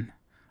Oregon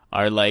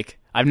are, like...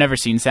 I've never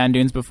seen sand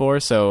dunes before,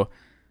 so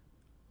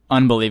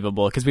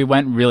unbelievable. Because we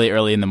went really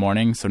early in the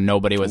morning, so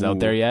nobody was out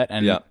there yet.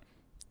 And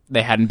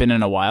they hadn't been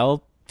in a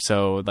while,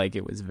 so, like,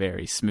 it was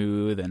very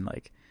smooth. And,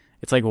 like,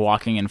 it's like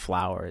walking in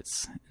flour.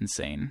 It's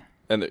insane.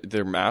 And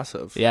they're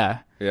massive.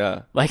 Yeah.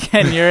 Yeah. Like,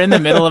 and you're in the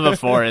middle of a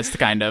forest,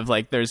 kind of.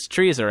 Like, there's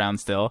trees around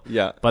still.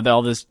 Yeah. But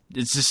all this...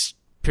 It's just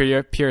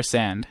pure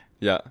sand.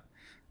 Yeah.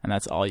 And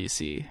that's all you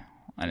see.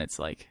 And it's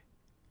like,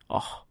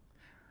 oh,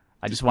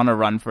 I just want to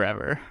run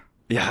forever.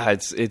 Yeah,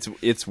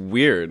 it's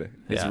weird.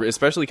 It's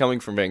especially coming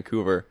from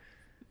Vancouver.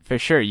 For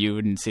sure, you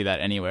wouldn't see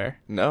that anywhere.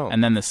 No.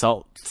 And then the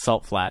salt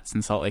flats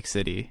in Salt Lake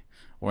City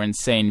were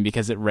insane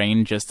because it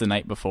rained just the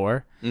night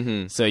before.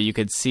 Mm-hmm. So you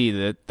could see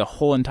the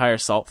whole entire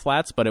salt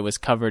flats, but it was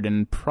covered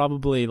in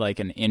probably like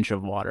an inch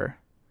of water.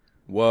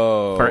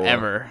 Whoa.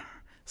 Forever.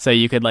 So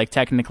you could like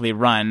technically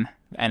run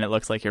and it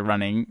looks like you're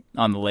running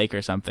on the lake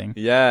or something.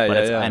 Yeah,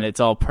 But yeah. And it's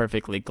all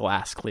perfectly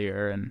glass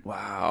clear and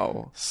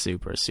Wow,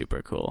 super,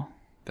 super cool.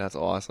 that's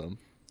awesome.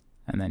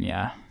 And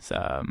then,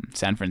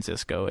 San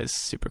Francisco is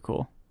super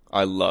cool.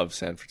 I love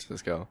San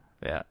Francisco.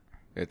 Yeah.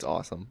 It's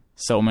awesome.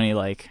 So many,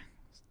 like,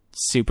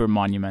 super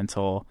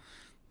monumental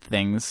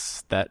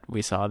things that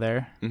we saw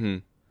there. Mm-hmm.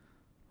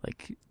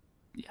 Like,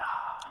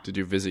 Did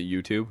you visit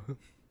YouTube?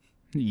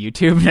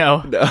 YouTube?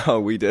 No. No,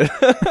 we did.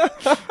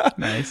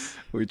 Nice.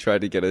 We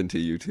tried to get into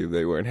YouTube.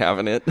 They weren't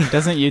having it.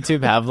 Doesn't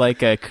YouTube have,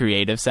 like, a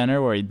creative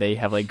center where they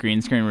have, like,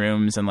 green screen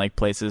rooms and, like,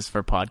 places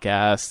for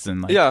podcasts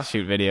and, like, Yeah.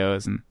 shoot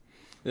videos? And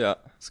Yeah.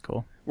 it's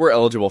cool. We're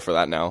eligible for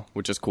that now,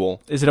 which is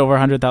cool. Is it over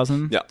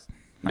 100,000? Yeah.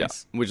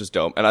 Nice. Yeah. Which is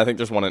dope. And I think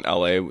there's one in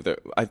LA.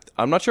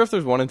 I'm not sure if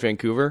there's one in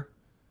Vancouver.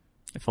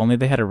 If only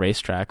they had a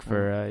racetrack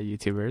for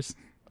YouTubers.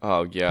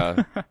 Oh,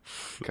 yeah.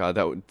 God,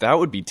 that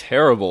would be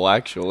terrible,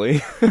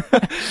 actually.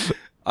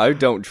 I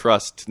don't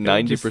trust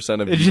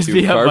 90% of YouTube It'd just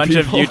be a car bunch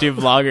people. of YouTube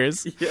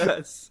vloggers.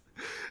 Yes.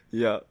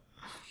 Yeah.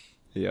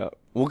 Yeah.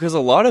 Well, because a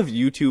lot of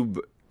YouTube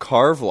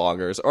car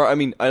vloggers, or I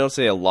mean, I don't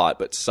say a lot,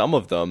 but some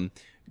of them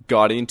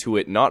got into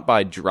it not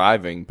by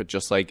driving, but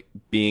just like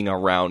being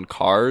around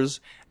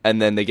cars.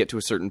 And then they get to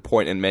a certain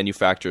point and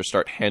manufacturers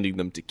start handing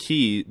them the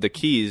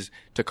keys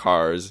to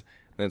cars.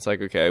 And it's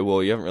like, okay,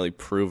 well, you haven't really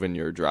proven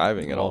you're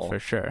driving at all. For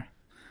sure.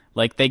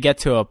 Like, they get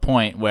to a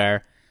point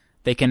where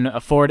they can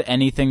afford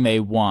anything they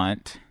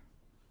want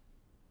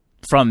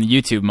from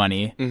YouTube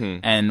money,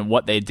 and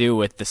what they do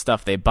with the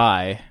stuff they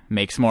buy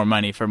makes more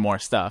money for more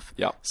stuff.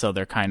 Yeah. So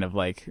they're kind of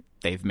like,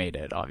 they've made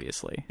it,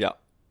 obviously. Yeah.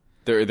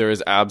 There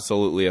is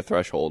absolutely a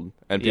threshold.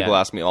 And people Yeah.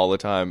 ask me all the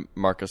time,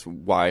 Marcus,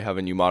 why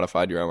haven't you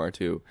modified your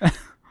MR2?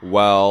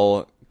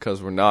 Well,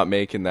 because we're not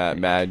making that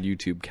mad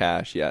YouTube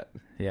cash yet.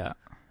 Yeah.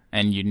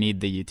 And you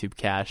need the YouTube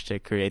cash to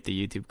create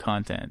the YouTube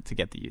content to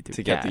get the YouTube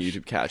To cash. get the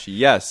YouTube cash.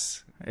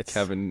 Yes. It's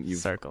Kevin,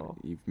 circle.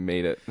 you've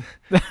made it.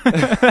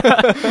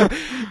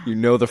 You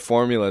know the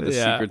formula. The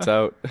Yeah. secret's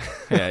out.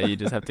 Yeah, you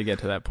just have to get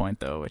to that point,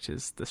 though, which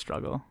is the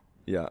struggle.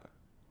 Yeah.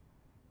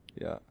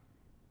 Yeah.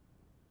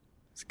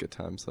 It's good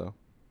times, though.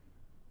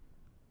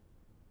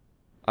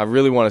 I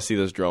really want to see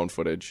this drone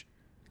footage.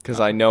 Because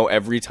I know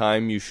every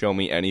time you show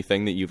me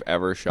anything that you've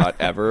ever shot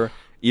ever,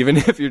 even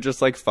if you're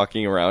just like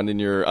fucking around in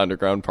your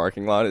underground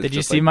parking lot. It's Did you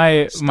just, see like,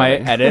 my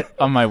stunning. edit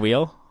on my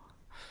wheel?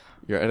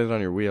 Your edit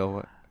on your wheel?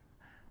 What?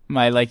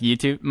 My like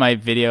YouTube, my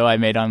video I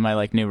made on my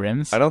like new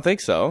rims. I don't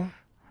think so.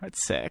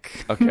 It's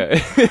sick.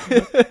 Okay.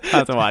 I'll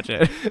have to watch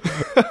it.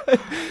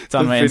 It's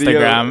on my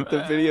video, Instagram.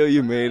 The video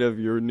you made of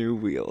your new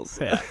wheels.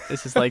 Yeah,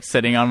 it's just like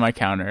sitting on my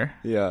counter.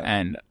 Yeah.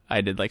 And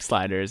I did like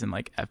sliders and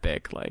like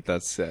epic,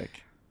 That's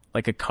sick.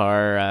 like a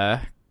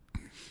car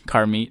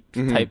meet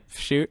type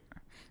shoot.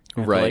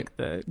 With, Right. Like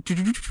the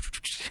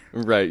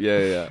Right.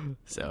 Yeah.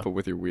 so But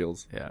with your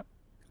wheels.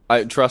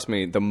 yeah. Trust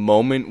me, the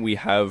moment we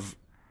have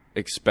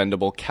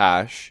expendable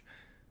cash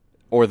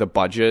or the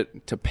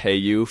budget to pay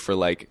you for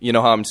like, you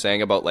know how I'm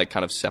saying about like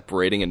kind of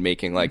separating and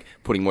making like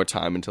putting more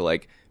time into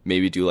like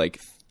maybe do like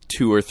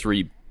 2 or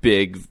 3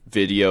 big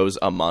videos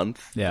a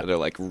month Yeah. that are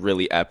like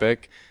really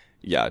epic.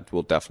 Yeah,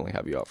 we'll definitely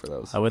have you out for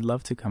those. I would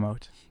love to come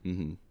out.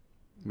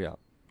 Yeah.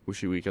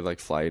 Wish we could like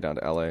fly you down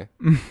to LA.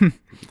 It'd be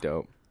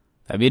dope.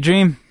 That'd be a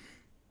dream.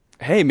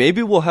 Hey,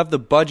 maybe we'll have the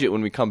budget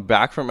when we come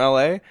back from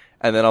LA,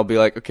 and then I'll be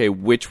like, okay,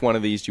 which one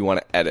of these do you want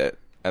to edit?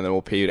 And then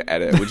we'll pay you to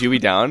edit. Would you be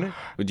down?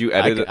 Would you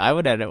edit it? I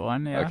would edit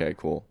one. Yeah. Okay,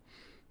 cool.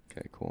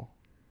 That'd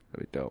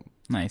be dope.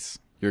 Nice.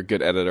 You're a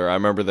good editor. I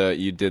remember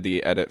you did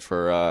the edit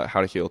for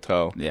How to Heal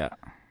Toe. Yeah.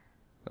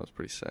 That was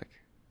pretty sick.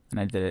 And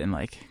I did it in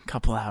like a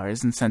couple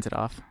hours and sent it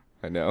off.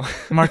 I know.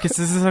 Marcus,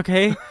 this is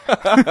okay?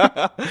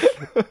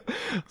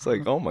 It's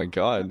like, oh my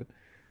god.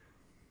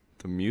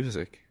 The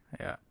music.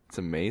 Yeah. It's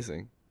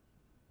amazing.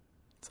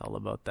 It's all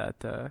about that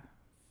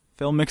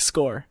filmic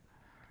score.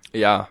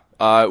 Yeah.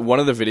 One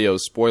of the videos,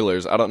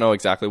 spoilers, I don't know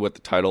exactly what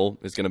the title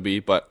is going to be,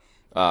 but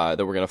that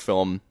we're going to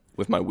film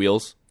with my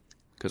wheels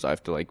because I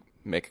have to like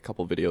make a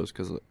couple videos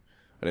because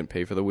I didn't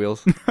pay for the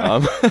wheels.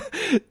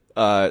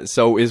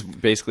 So is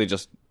basically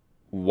just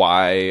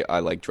why I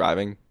like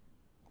driving.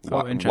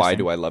 Interesting. Why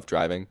do I love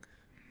driving?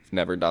 I've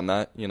never done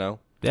that, you know?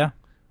 Yeah.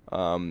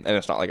 And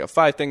it's not like a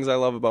 5 things I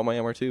love about my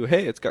MR2.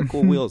 Hey, it's got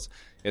cool wheels.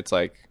 It's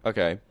like,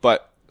 okay.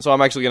 But so I'm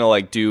actually going to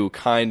like do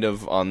kind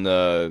of on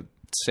the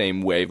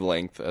same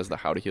wavelength as the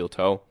How to Heal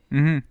Toe.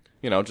 Mm-hmm.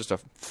 You know, just a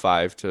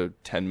 5 to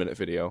 10 minute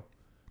video.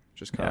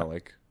 Just kind of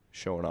like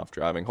showing off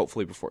driving,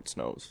 hopefully before it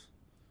snows.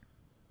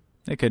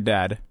 It could,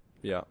 Dad.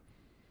 Yeah.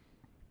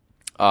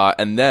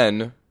 And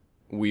then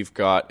we've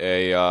got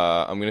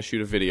I'm going to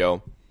shoot a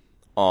video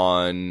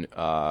on,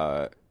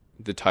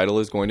 the title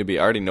is going to be,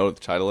 I already know the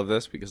title of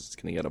this because it's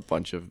going to get a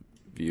bunch of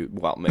views.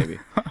 Well, maybe.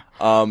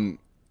 What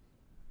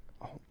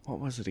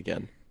was it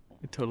again?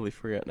 I totally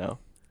forget now.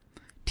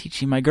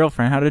 Teaching my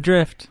girlfriend how to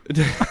drift.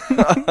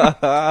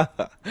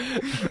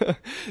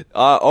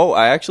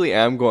 I actually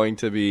am going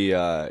to be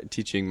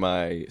teaching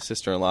my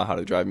sister-in-law how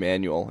to drive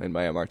manual in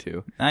my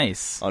MR2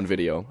 Nice. on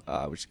video,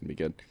 which is going to be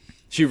good.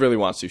 She really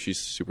wants to. She's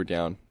super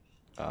down.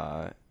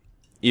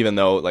 Even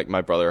though like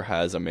my brother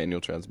has a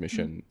manual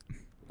transmission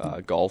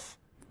Golf,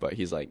 but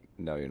he's like,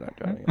 no, you're not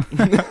driving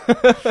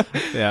it.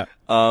 Yeah.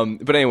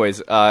 But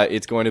anyways,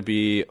 it's going to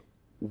be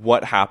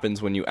what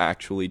happens when you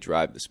actually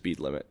drive the speed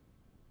limit.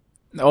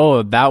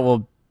 Oh, that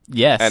will,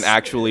 yes. And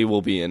actually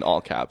will be in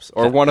all caps,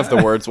 or one of the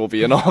words will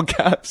be in all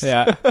caps.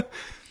 Yeah.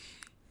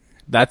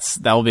 That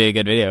will be a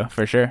good video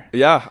for sure.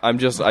 Yeah, I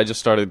just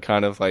started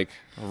kind of like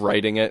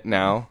writing it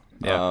now.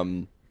 Yeah.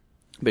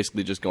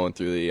 Basically just going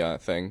through the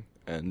thing,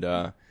 and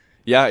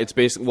yeah, it's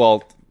basically,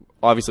 well,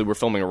 obviously we're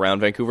filming around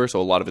Vancouver, so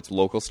a lot of it's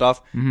local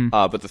stuff.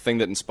 But the thing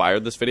that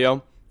inspired this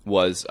video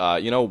was,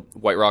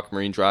 White Rock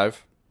Marine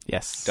Drive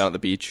Yes. down at the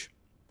beach,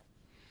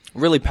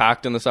 really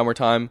packed in the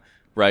summertime,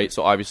 right?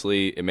 So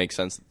obviously it makes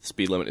sense that the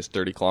speed limit is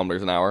 30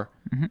 kilometers an hour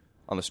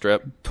on the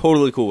strip.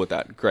 Totally cool with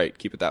that. Great,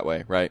 keep it that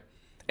way, right?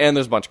 And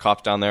there's a bunch of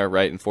cops down there,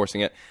 right,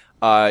 enforcing it.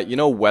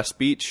 West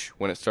Beach,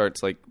 when it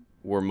starts, like,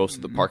 where most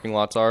of the parking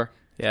lots are.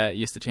 Yeah, it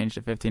used to change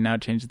to 15, now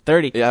it changed to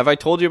 30. Yeah, have I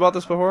told you about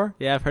this before?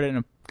 Yeah, I've heard it in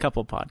a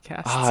couple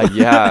podcasts.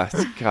 Yeah,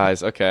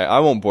 guys, okay. I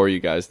won't bore you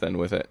guys then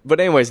with it.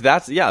 But anyways,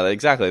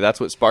 exactly. That's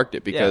what sparked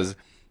it, because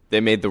they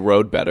made the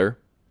road better,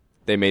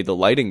 they made the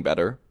lighting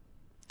better,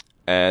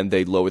 and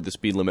they lowered the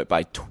speed limit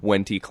by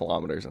 20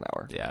 kilometers an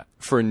hour. Yeah.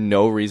 For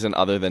no reason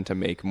other than to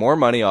make more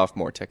money off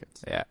more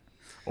tickets. Yeah.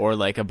 Or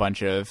like a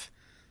bunch of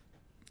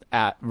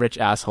rich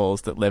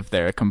assholes that live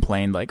there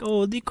complained like,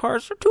 oh, the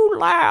cars are too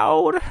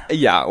loud.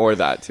 Yeah, or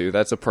that too.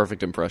 That's a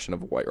perfect impression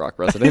of a White Rock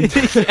resident.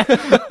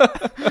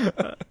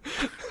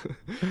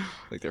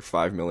 Like their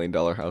 $5 million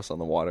house on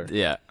the water.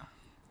 Yeah.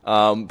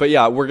 But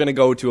yeah, we're going to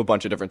go to a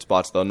bunch of different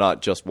spots though,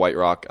 not just White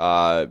Rock.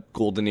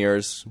 Golden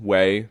Ears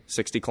Way,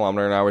 60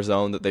 kilometer an hour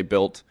zone that they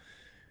built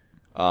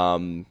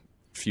a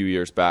few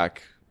years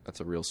back. That's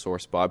a real sore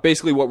spot.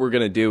 Basically, what we're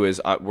going to do is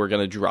we're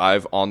going to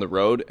drive on the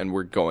road, and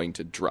we're going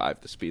to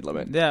drive the speed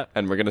limit. Yeah.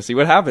 And we're going to see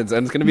what happens.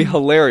 And it's going to be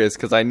hilarious,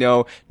 because I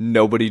know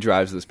nobody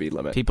drives the speed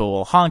limit. People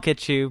will honk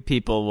at you.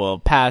 People will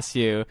pass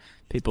you.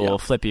 People will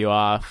flip you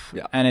off.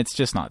 Yeah. And it's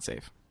just not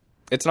safe.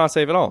 It's not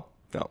safe at all.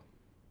 No.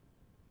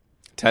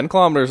 10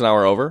 kilometers an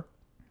hour over,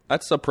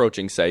 that's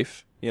approaching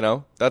safe.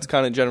 That's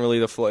kind of generally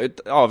the flow. It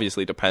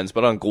obviously depends,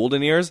 but on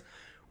Golden Ears,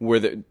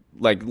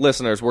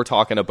 listeners, we're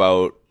talking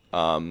about,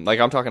 I'm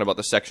talking about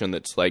the section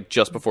that's like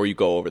just before you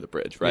go over the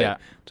bridge, right? Yeah.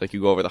 It's like you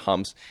go over the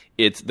humps.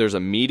 There's a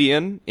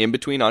median in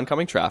between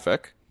oncoming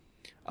traffic.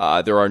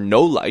 There are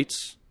no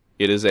lights.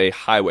 It is a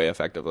highway,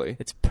 effectively.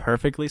 It's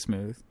perfectly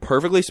smooth.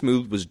 Perfectly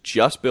smooth. Was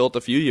just built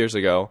a few years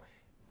ago,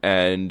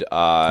 and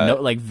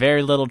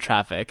very little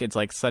traffic. It's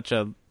like such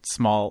a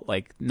small,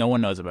 like no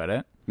one knows about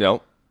it.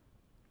 No.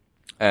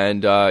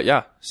 And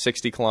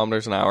 60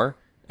 kilometers an hour,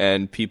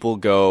 and people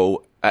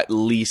go at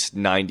least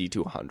 90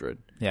 to 100.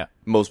 Yeah.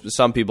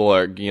 Some people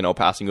are,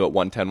 passing you at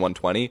 110,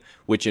 120,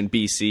 which in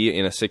BC,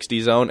 in a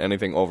 60 zone,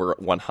 anything over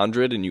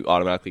 100, and you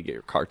automatically get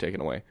your car taken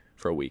away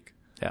for a week.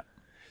 Yeah.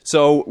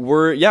 So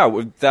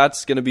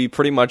that's going to be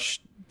pretty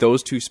much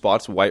those two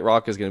spots. White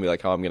Rock is going to be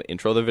like how I'm going to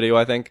intro the video,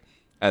 I think.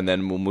 And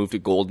then we'll move to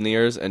Golden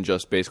Ears and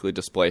just basically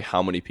display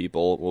how many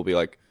people will be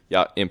like,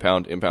 yeah,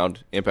 impound,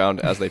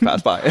 as they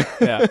pass by.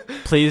 Yeah.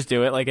 Please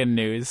do it like a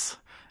news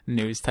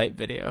type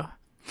video.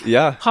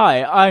 Yeah.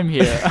 Hi, I'm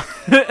here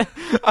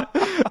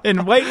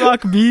in White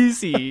Rock,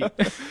 BC.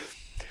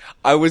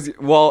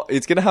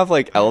 It's going to have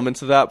like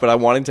elements of that, but I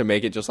wanted to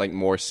make it just like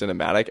more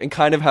cinematic and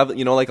kind of have,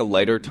 like a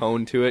lighter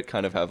tone to it,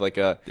 kind of have like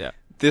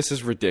this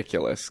is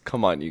ridiculous.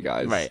 Come on, you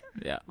guys. Right.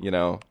 Yeah. We're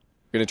going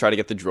to try to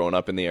get the drone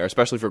up in the air,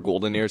 especially for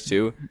Golden Ears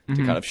too, to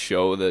kind of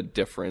show the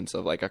difference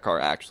of like a car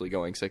actually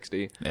going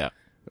 60. Yeah.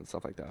 And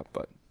stuff like that.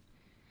 But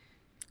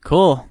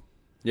cool.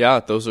 Yeah,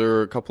 those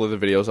are a couple of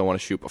the videos I want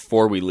to shoot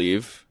before we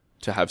leave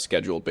to have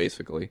scheduled,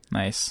 basically.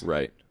 Nice.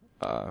 Right.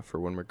 For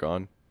when we're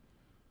gone.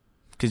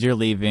 Because you're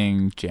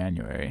leaving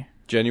January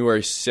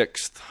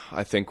 6th,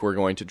 I think we're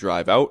going to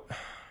drive out.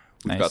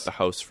 We've Nice. got the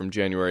house from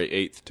January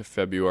 8th to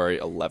February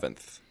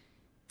 11th.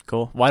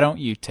 Cool. Why don't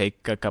you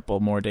take a couple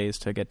more days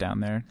to get down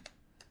there?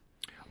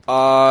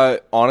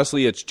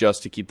 Honestly, it's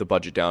just to keep the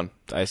budget down.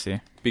 I see.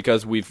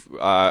 Because we've,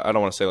 I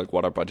don't want to say like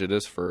what our budget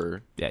is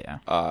for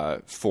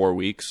 4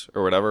 weeks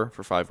or whatever,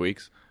 for 5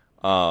 weeks.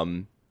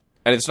 And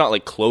it's not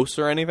like close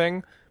or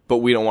anything, but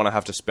we don't want to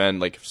have to spend,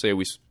 like, say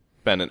we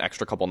spend an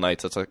extra couple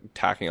nights, that's like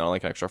tacking on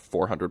like an extra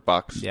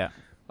 $400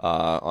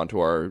 onto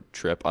our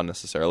trip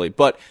unnecessarily.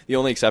 But the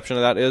only exception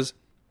to that is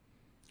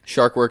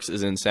Sharkworks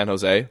is in San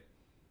Jose,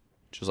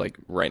 which is like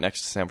right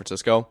next to San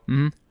Francisco.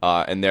 Mm-hmm.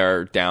 And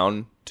they're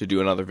down to do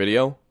another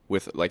video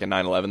with like a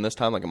 911 this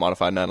time, like a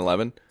modified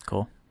 911.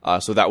 Cool.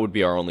 So that would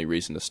be our only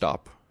reason to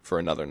stop for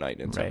another night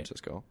in San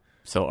Francisco.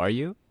 So are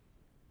you?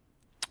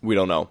 We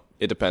don't know.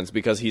 It depends,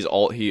 because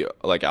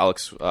like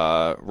Alex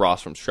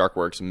Ross from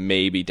Sharkworks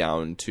may be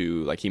down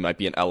to, like, he might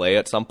be in LA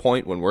at some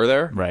point when we're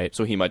there. Right.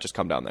 So he might just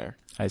come down there.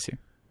 I see.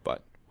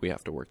 But we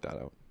have to work that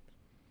out.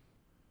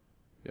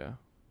 Yeah.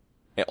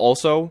 And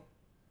also,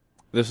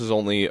 this is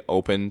only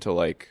open to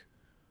like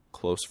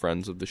close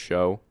friends of the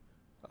show.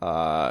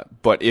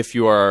 But if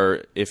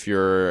you're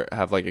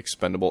have like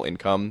expendable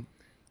income,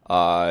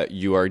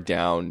 you are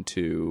down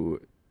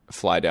to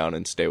fly down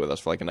and stay with us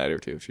for like a night or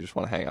two if you just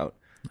want to hang out.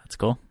 That's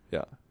cool.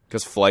 Yeah.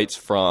 Because flights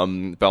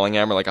from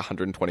Bellingham are like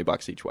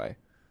 $120 each way.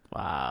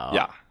 Wow.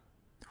 Yeah.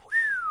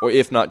 Or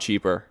if not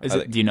cheaper.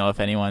 Do you know if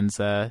anyone's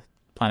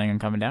planning on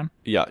coming down?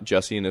 Yeah,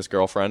 Jesse and his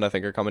girlfriend, I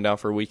think, are coming down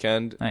for a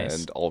weekend. Nice.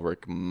 And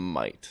Ulrich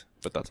might,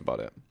 but that's about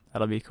it.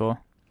 That'll be cool.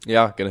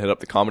 Yeah, gonna hit up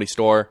the Comedy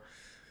Store.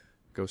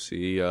 Go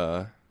see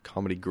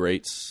comedy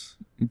greats.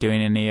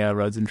 Doing any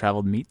Roads and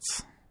Traveled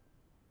meets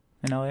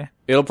in LA?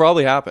 It'll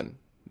probably happen.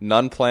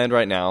 None planned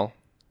right now,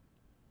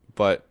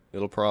 but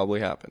it'll probably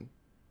happen.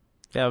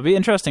 Yeah, it'll be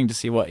interesting to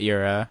see what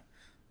your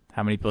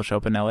how many people show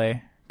up in LA,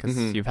 because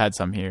you've had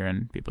some here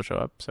and people show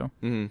up. So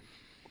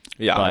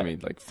Yeah, But- I mean,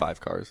 like 5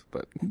 cars,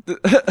 but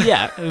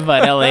yeah,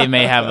 but LA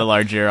may have a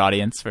larger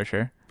audience for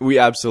sure. we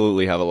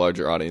absolutely have a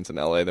larger audience in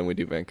LA than we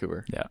do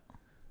Vancouver. Yeah,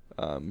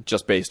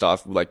 Just based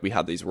off, like, we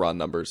have these raw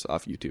numbers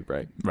off YouTube,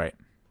 right? right.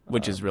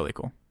 Which is really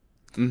cool.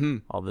 Mm-hmm.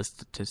 All the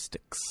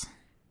statistics.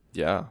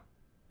 Yeah.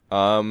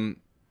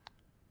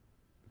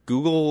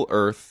 Google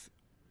Earth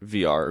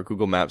VR or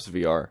Google Maps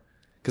VR.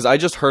 Because I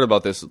just heard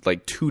about this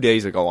like 2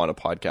 days ago on a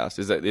podcast.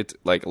 Is that it's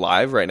like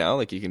live right now?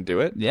 Like you can do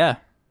it? Yeah,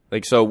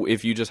 Like, so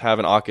if you just have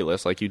an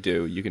Oculus like you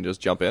do, you can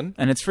just jump in?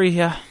 and it's free.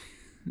 Yeah,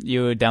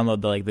 you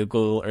download the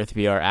Google Earth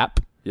VR app,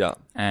 Yeah.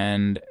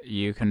 and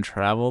you can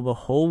travel the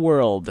whole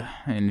world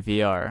in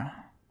VR.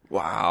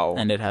 Wow.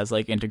 And it has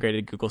like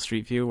integrated Google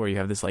Street View where you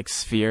have this like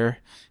sphere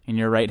in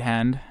your right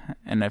hand,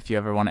 and if you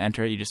ever want to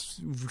enter it, you just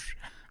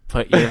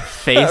put your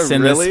face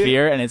in the Really?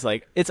 sphere, and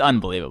it's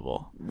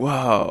unbelievable.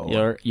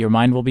 Whoa. Your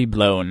mind will be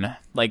blown.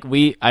 Like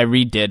I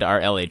redid our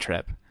LA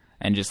trip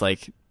and just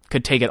like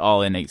could take it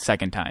all in a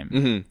second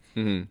time.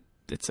 Mm-hmm.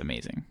 It's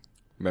amazing.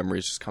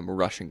 Memories just come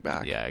rushing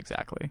back. Yeah,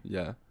 exactly.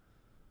 Yeah.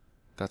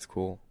 That's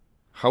cool.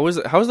 How is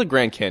the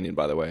Grand Canyon,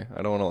 by the way?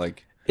 I don't want to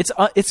like...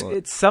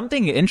 It's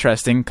something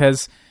interesting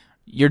because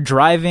you're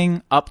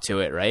driving up to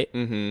it, right?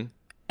 Mm-hmm.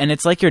 And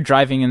it's like you're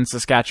driving in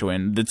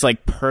Saskatchewan. It's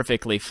like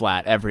perfectly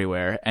flat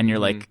everywhere. And you're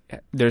like,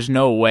 there's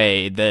no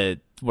way that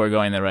we're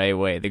going the right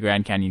way. The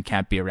Grand Canyon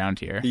can't be around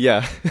here.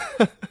 Yeah.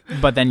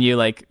 But then you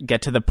like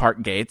get to the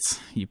park gates.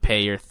 You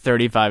pay your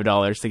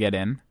 $35 to get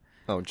in.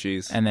 Oh,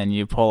 jeez. And then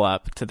you pull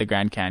up to the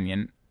Grand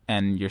Canyon.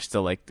 And you're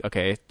still like,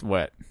 okay,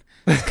 what?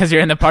 Because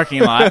you're in the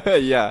parking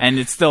lot. Yeah. And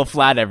it's still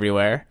flat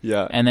everywhere.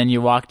 Yeah. And then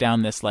you walk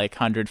down this like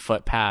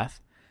 100-foot path.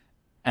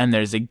 And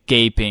there's a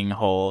gaping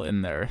hole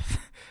in the earth.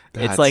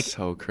 That's it's like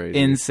so crazy.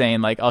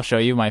 insane. Like I'll show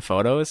you my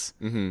photos,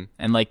 and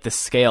like the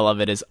scale of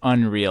it is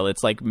unreal.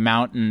 It's like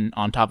mountain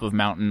on top of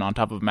mountain on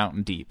top of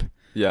mountain deep,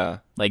 Yeah.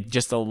 like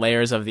just the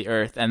layers of the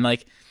earth. And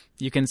like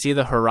you can see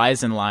the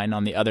horizon line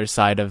on the other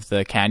side of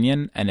the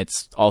canyon, and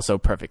it's also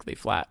perfectly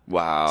flat.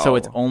 Wow. So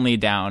it's only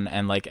down,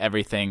 and like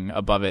everything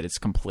above it is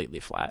completely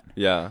flat.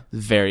 Yeah.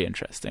 It's very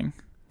interesting.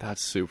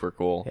 That's super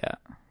cool. Yeah.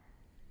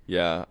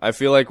 Yeah. I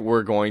feel like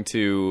we're going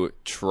to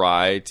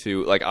try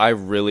to... Like, I've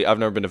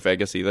never been to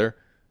Vegas either.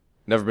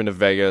 Never been to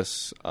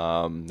Vegas.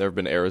 Never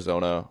been to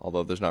Arizona,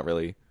 although there's not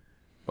really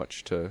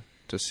much to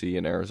see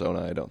in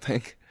Arizona, I don't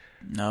think.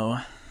 No,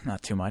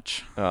 not too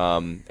much.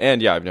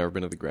 And yeah, I've never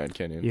been to the Grand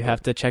Canyon. You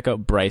have to check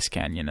out Bryce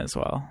Canyon as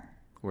well.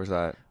 Where's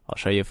that? I'll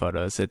show you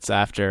photos. It's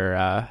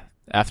after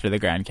the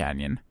Grand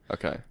Canyon,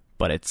 Okay.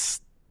 but it's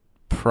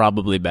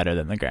probably better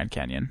than the Grand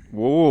Canyon.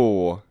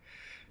 Whoa.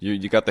 You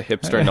got the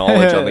hipster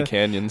knowledge on the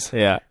canyons.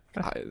 Yeah,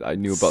 I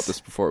knew about this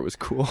before it was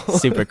cool.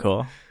 super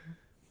cool.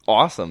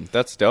 Awesome.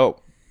 That's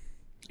dope.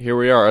 Here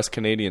we are, us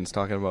Canadians,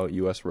 talking about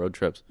U.S. road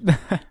trips.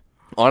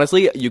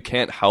 Honestly, you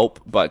can't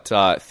help but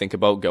think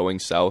about going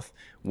south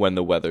when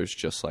the weather's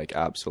just like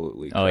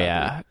absolutely Oh crappy.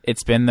 yeah,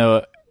 it's been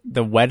the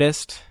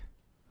wettest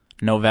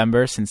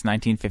November since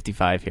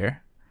 1955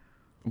 here.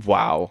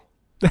 Wow.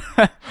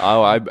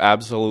 Oh, I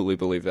absolutely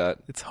believe that.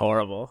 It's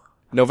horrible.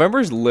 November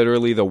is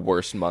literally the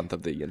worst month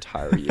of the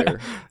entire year.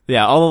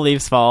 Yeah, all the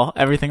leaves fall.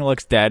 Everything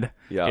looks dead.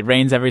 Yeah. It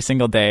rains every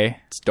single day.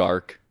 It's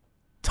dark.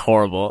 It's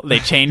horrible. They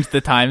changed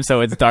the time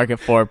so it's dark at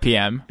 4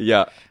 p.m.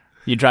 Yeah.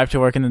 You drive to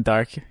work in the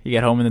dark. You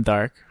get home in the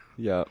dark.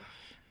 Yeah.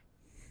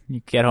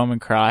 You get home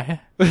and cry.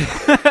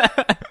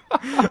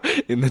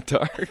 In the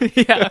dark.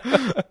 Yeah.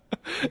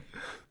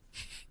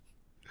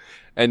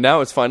 And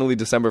now it's finally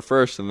December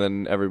 1st, and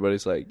then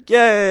everybody's like,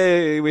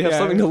 yay, we have Yeah.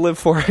 something to live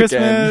for again.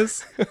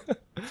 Christmas.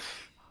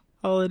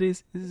 Holiday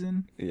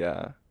season.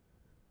 Yeah.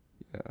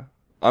 Yeah.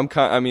 I'm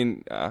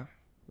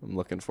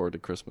looking forward to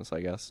Christmas, I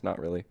guess. Not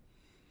really.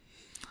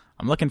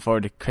 I'm looking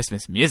forward to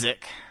Christmas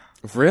music.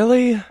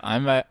 Really? You're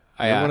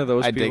one of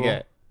those I dig people?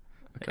 it.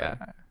 Okay. Yeah.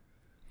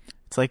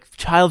 It's like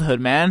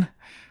childhood, man.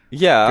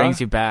 Yeah. Brings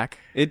you back.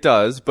 It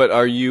does, but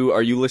are you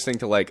listening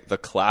to like the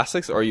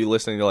classics, or are you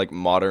listening to like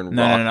modern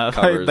rock No.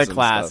 covers? The and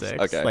classics.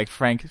 stuff? Okay. Like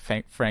Frank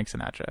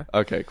Sinatra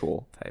Okay,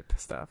 cool. type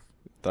stuff.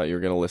 Thought you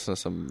were gonna listen to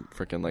some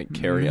freaking like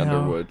Carrie No.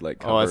 Underwood like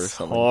cover Oh, or it's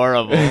something.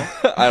 horrible.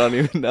 I don't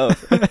even know.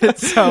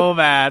 It's so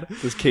bad.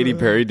 Does Katy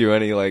Perry do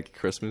any like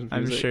Christmas music?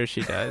 I'm sure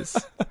she does.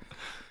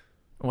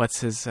 What's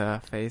his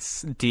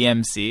face?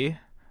 DMC,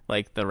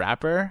 like the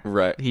rapper.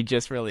 Right. He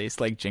just released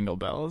like Jingle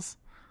Bells.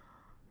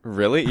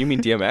 Really? You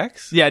mean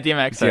DMX? Yeah,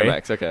 DMX. Sorry.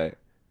 DMX. Okay.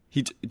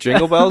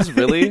 Jingle Bells.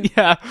 Really?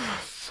 Yeah.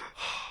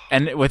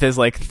 And with his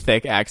like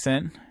thick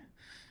accent,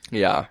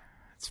 Yeah.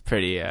 it's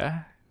pretty.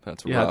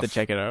 That's You rough. have to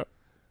check it out.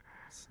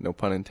 No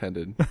pun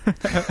intended. Yeah.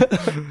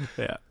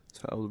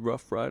 That's how the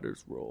Rough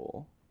Riders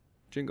roll.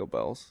 Jingle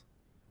Bells.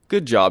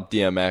 Good job,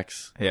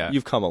 DMX. Yeah.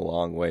 You've come a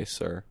long way,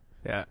 sir.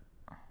 Yeah.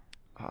 Oh,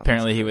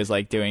 Apparently, he was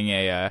like doing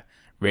a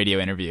radio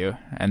interview,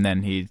 and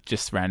then he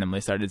just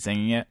randomly started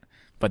singing it.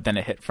 But then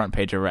it hit front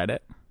page of Reddit,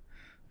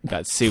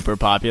 got super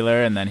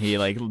popular, and then he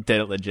like did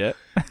it legit.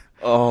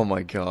 oh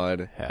my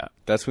god. Yeah,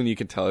 That's when you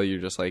can tell you're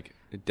just like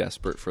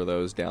desperate for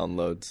those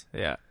downloads.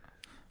 yeah.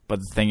 But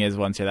the thing is,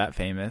 once you're that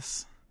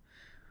famous,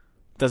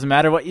 doesn't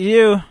matter what you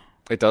do.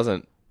 It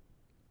doesn't.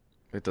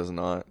 It does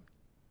not.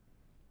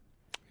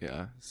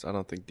 Yeah. So I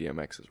don't think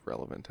DMX is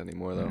relevant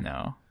anymore, though.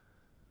 No.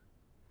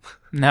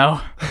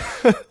 No.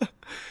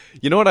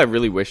 You know what I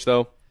really wish,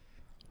 though?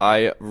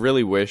 I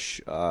really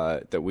wish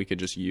that we could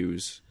just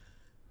use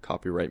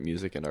copyright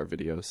music in our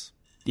videos.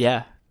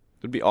 Yeah,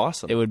 It'd be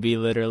awesome. it would be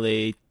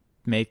literally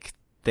make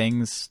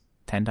things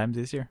 10 times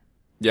easier.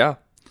 Yeah.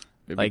 It'd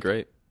be Like-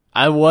 great.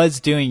 I was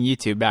doing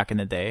YouTube back in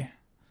the day,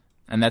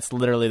 and that's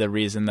literally the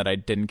reason that I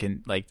didn't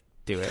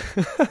do it.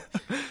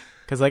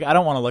 Because like I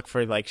don't want to look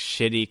for like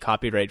shitty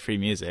copyright-free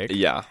music.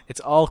 Yeah. It's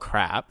all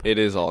crap, It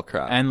is all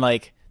crap. and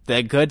like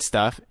the good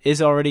stuff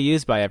is already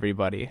used by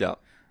everybody. yeah.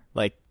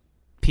 Like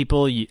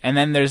people, and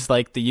then there's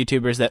like the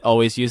YouTubers that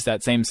always use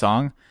that same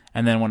song,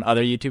 and then when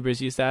other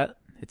YouTubers use that,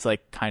 it's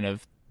like kind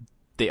of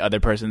the other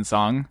person's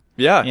song.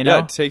 Yeah. You know?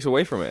 Yeah. It takes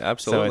away from it.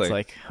 Absolutely. So it's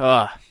like,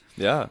 ugh.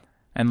 yeah.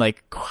 And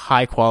like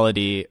high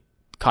quality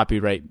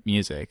copyright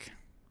music,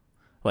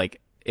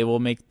 like it will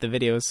make the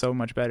videos so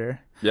much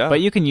better. Yeah.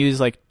 But you can use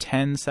like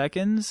 10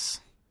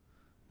 seconds.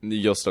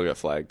 You'll still get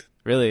flagged.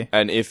 Really?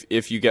 And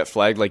if you get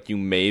flagged, like you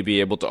may be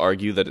able to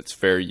argue that it's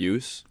fair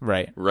use,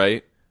 Right.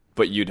 right?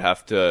 But you'd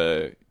have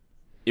to.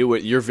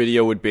 Your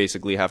video would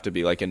basically have to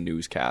be like a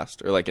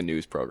newscast or like a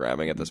news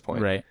programming at this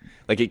point. Right.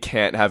 Like it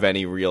can't have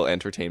any real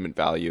entertainment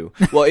value.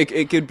 Well,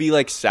 it could be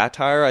like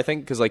satire, I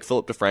think, because like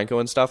Philip DeFranco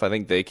and stuff, I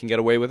think they can get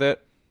away with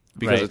it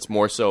because Right. it's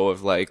more so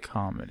of like,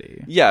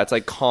 Comedy. yeah, it's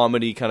like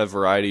comedy kind of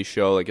variety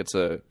show. Like it's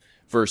a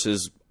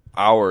versus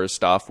our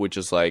stuff, which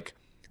is like,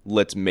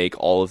 let's make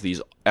all of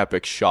these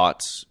epic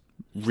shots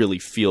really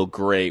feel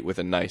great with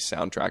a nice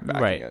soundtrack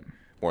backing Right. it.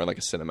 More like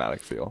a cinematic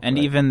feel. And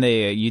right? even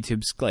the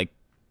YouTube's like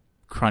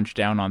crunch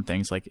down on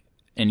things like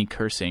any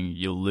cursing,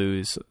 you'll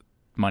lose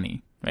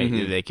money. Right?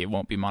 Mm-hmm. Like it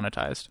won't be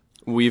monetized.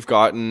 We've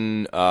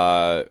gotten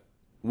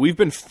we've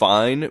been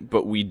fine,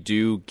 but we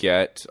do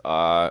get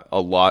a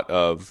lot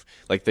of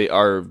like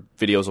our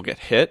videos will get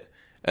hit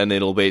and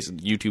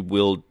YouTube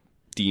will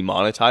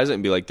demonetize it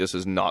and be like, this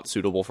is not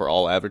suitable for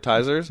all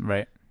advertisers.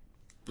 Right.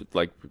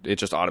 Like it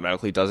just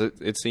automatically does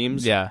it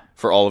seems. Yeah.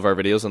 For all of our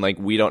videos. And like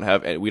we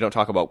don't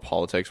talk about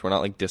politics. We're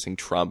not like dissing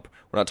Trump.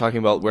 We're not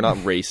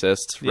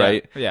racists,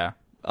 right? Yeah.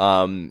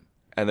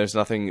 And there's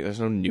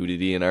no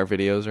nudity in our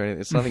videos or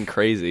anything. It's nothing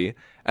crazy.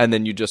 And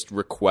then you just you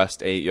have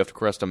to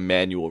request a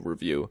manual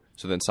review.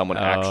 So then someone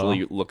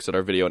actually looks at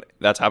our video, and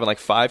that's happened like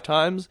 5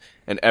 times.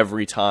 And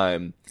every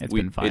time It's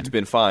been fine. It's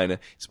been fine.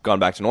 It's gone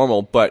back to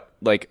normal. But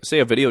like, say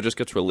a video just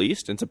gets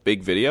released and it's a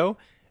big video.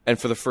 And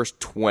for the first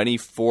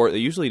 24, they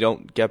usually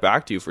don't get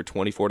back to you for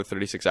 24 to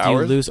 36 Do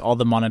hours. you lose all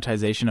the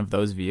monetization of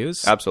those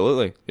views?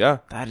 Absolutely. Yeah.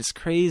 That is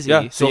crazy.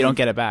 Yeah, So you so- don't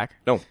get it back.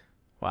 No.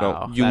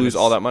 Wow. No, you lose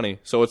all that money.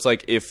 So it's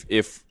like if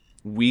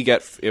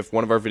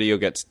one of our video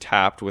gets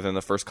tapped within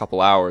the first couple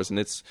hours and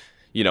it's,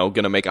 going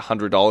to make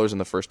 $100 in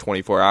the first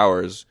 24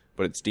 hours,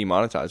 but it's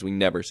demonetized, we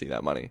never see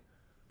that money.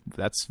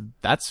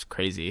 That's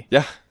crazy.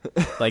 Yeah.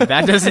 Like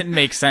that doesn't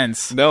make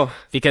sense. No.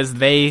 Because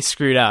they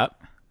screwed up.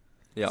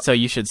 Yeah. So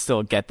you should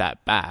still get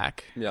that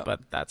back. Yeah. But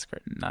that's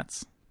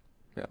nuts.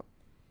 Yeah.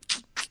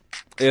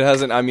 It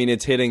hasn't,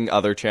 it's hitting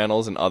other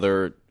channels and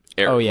other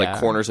like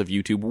corners of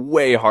YouTube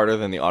way harder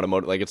than the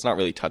automotive. Like it's not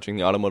really touching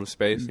the automotive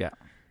space. Yeah.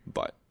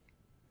 But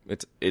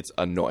it's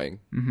annoying.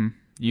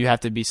 You have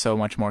to be so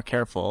much more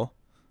careful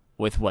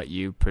with what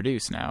you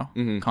produce now,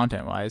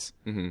 content-wise,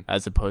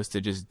 as opposed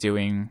to just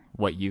doing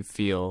what you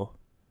feel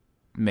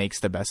makes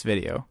the best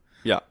video.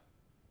 Yeah.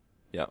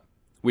 Yeah.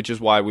 Which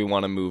is why we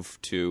want to move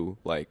to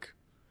like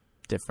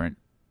Different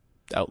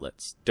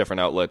outlets. different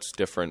outlets,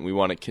 we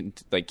want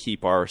to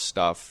keep our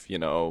stuff,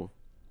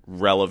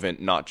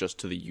 relevant not just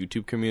to the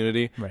YouTube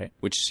community, Right.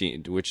 which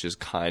is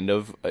kind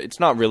of, it's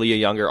not really a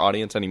younger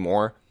audience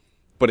anymore,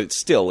 but it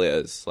still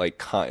is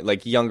like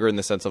younger in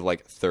the sense of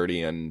like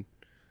 30 and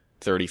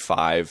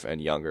 35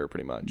 and younger,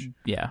 pretty much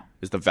Yeah.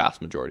 is the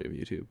vast majority of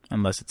YouTube.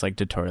 Unless it's like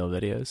tutorial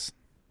videos,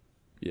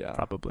 Yeah.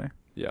 probably.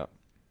 Yeah.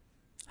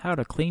 How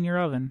to clean your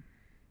oven.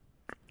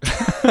 Is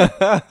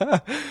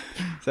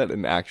that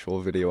an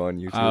actual video on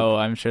YouTube? Oh,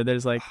 I'm sure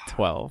there's like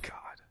 12.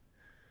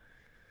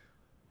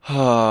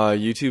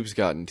 YouTube's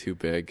gotten too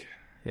big.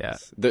 Yeah.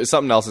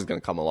 Something else is going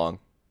to come along.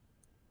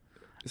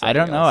 I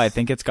don't Something know. I else.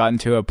 think it's gotten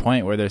to a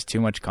point where there's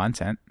too much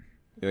content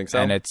You think so?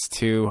 and it's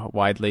too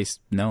widely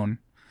known.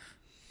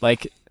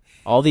 Like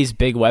all these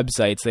big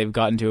websites, they've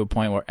gotten to a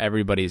point where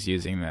everybody's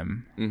using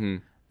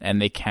them,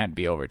 and they can't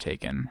be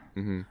overtaken.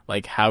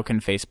 Like, how can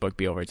Facebook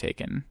be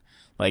overtaken?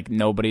 Like,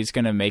 nobody's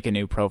gonna make a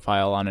new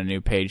profile on a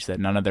new page that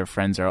none of their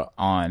friends are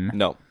on.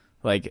 No.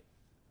 Like,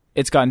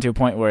 it's gotten to a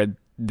point where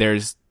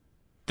there's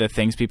the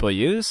things people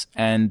use,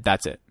 and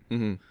that's it.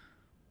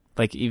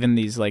 Like, even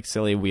these like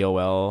silly wheel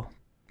well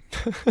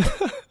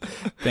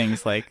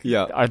things, like,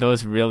 are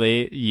those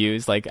really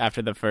used like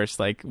after the first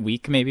like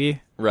week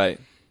maybe? Right.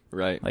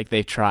 Like,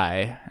 they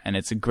try, and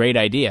it's a great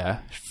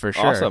idea for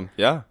sure. Awesome.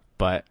 Yeah.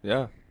 But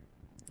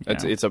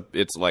it's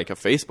like a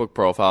Facebook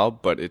profile,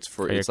 but it's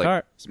your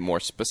car. It's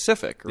more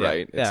specific,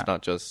 right? It's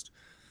not just,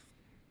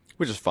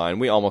 which is fine.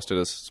 We almost did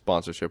a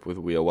sponsorship with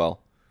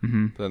Wheelwell,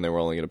 but then they were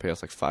only going to pay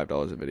us like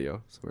 $5 a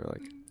video, so we were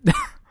like,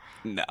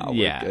 no,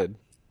 we're good.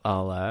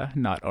 I'll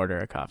not order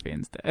a coffee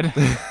instead.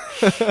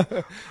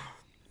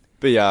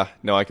 But yeah,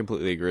 no, I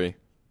completely agree.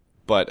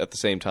 But at the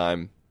same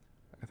time,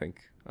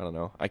 I don't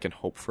know, I can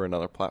hope for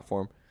another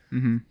platform.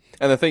 And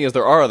the thing is,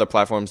 there are other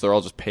platforms. They're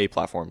all just pay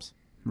platforms.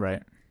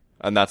 Right.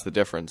 And that's the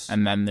difference.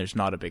 And then there's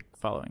not a big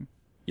following.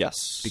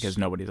 Yes. Because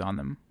nobody's on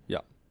them. Yeah.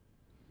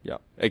 Yeah.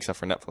 Except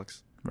for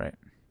Netflix. Right.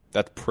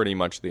 That's pretty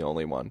much the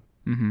only one.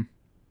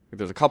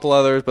 There's a couple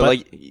others, but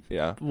like,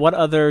 yeah. What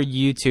other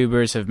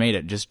YouTubers have made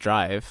it? Just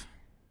Drive.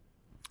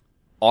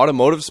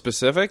 Automotive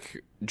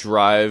specific,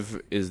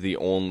 Drive is the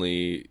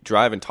only...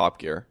 Drive and Top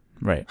Gear.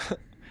 Right.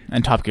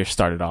 And Top Gear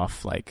started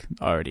off like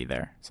already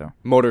there, so...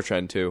 Motor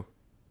Trend too.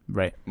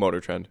 Right.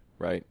 Motor Trend,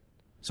 right.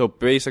 So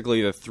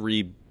basically the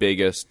three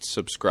biggest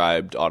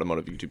subscribed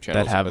automotive YouTube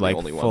channels that have are the like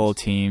only full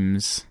ones.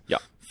 teams, Yeah.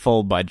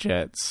 full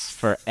budgets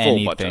for Full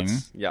anything.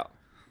 budgets. Yeah.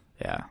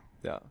 Yeah.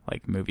 Yeah.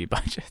 Like movie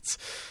budgets.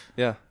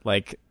 Yeah.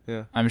 Like,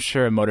 Yeah. I'm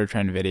sure a Motor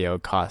Trend video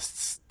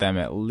costs them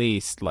at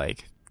least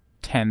like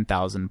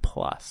 10,000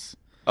 plus.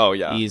 Oh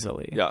yeah.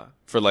 Easily. Yeah.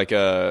 For like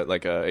a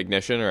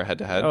ignition or a head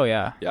to head. Oh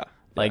yeah. Yeah.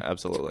 Like, yeah,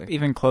 absolutely.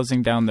 Even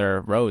closing down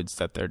their roads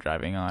that they're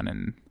driving on,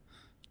 and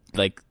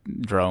like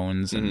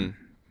drones and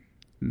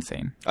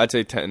insane. I'd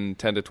say 10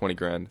 to 20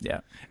 grand. Yeah.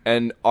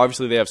 And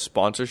obviously they have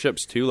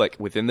sponsorships too, like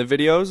within the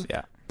videos.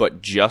 Yeah.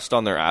 But just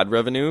on their ad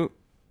revenue,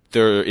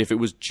 if it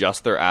was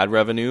just their ad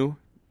revenue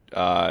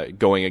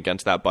going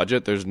against that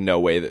budget, there's no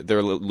way that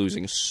they're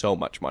losing so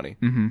much money.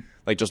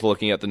 Like just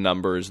looking at the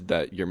numbers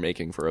that you're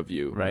making for a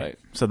view. Right.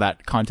 So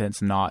that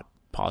content's not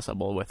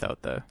possible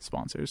without the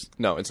sponsors.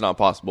 No, it's not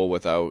possible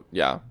without,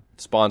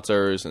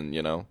 sponsors and,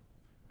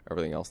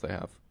 everything else they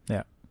have.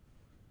 Yeah.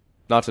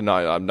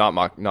 I'm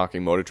not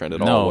knocking Motor Trend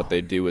at all. What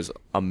they do is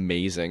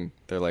amazing.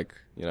 They're like,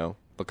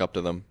 look up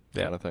to them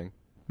kind of thing.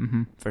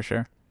 For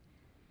sure.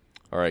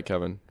 All right,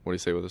 Kevin, what do you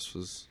say this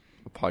was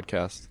a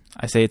podcast?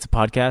 I say it's a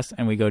podcast,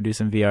 and we go do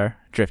some VR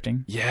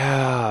drifting.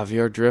 Yeah,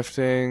 VR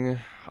drifting.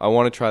 I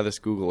want to try this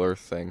Google Earth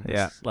thing.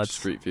 Yeah, let's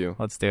Street View.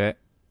 Let's do it.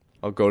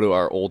 I'll go to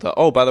our old house.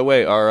 Oh, by the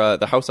way, our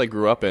the house I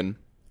grew up in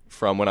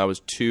from when I was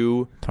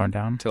 2 torn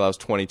down till I was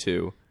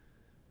 22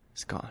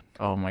 is gone.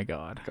 Oh my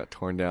god. Got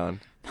torn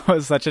down. That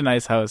was such a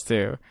nice house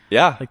too.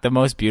 Yeah. Like the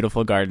most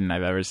beautiful garden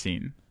I've ever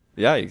seen.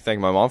 Yeah, you can thank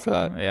my mom for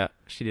that. Yeah,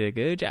 she did a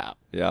good job.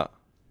 Yeah.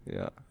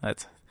 Yeah.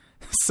 That's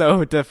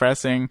so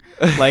depressing.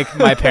 Like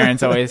my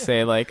parents always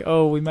say like,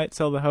 "Oh, we might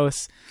sell the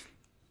house."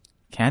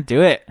 Can't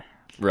do it.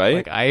 Right?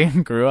 Like I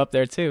grew up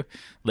there too.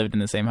 Lived in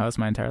the same house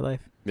my entire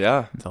life.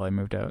 Yeah. Until I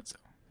moved out. So.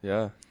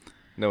 Yeah.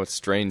 No, it's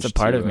strange. It's a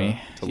part of me.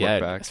 To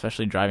look back.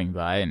 Especially driving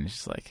by and it's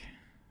just like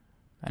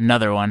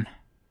another one.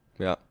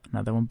 Yeah.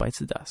 Another one bites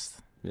the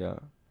dust. Yeah.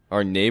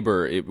 Our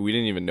neighbor, we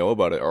didn't even know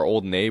about it. Our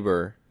old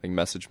neighbor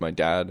messaged my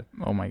dad.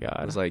 Oh my god.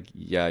 I was like,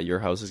 yeah, your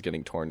house is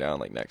getting torn down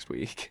like next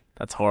week.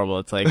 That's horrible.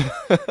 It's like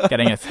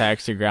getting a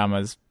text your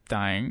grandma's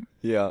dying.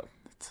 Yeah.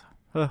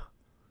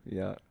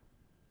 Yeah.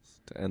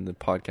 To end the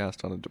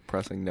podcast on a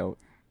depressing note.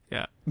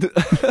 Yeah.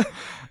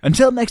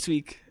 Until next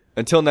week.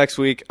 Until next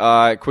week,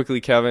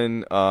 quickly,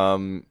 Kevin,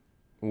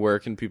 where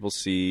can people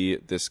see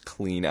this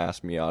clean ass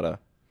Miata?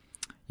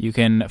 You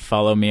can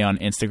follow me on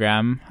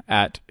Instagram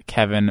at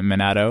Kevin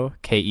Minato,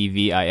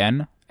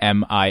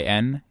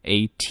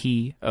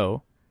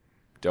 KevinMinato.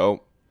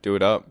 Dope. Do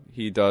it up.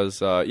 He does,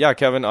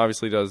 Kevin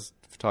obviously does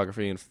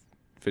photography and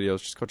videos.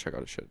 Just go check out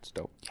his shit. It's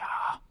dope. Yeah.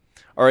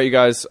 All right, you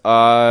guys,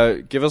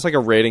 give us like a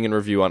rating and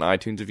review on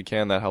iTunes if you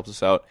can. That helps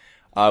us out.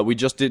 We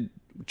just did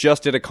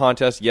a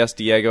contest. Yes,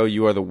 Diego,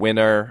 you are the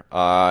winner.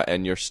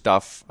 And your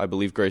stuff, I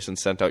believe Grayson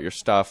sent out your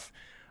stuff.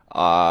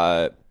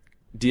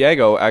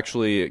 Diego,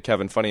 actually,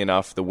 Kevin, funny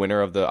enough, the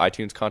winner of the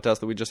iTunes contest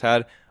that we just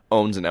had,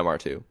 owns an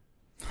MR2.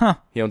 Huh.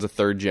 He owns a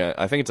third gen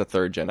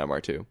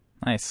MR2.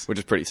 Nice. Which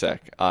is pretty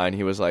sick. And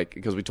he was like,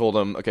 because we told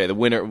him, okay,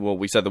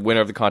 we said the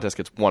winner of the contest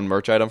gets one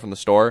merch item from the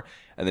store.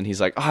 And then he's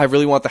like, I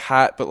really want the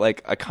hat, but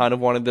like, I kind of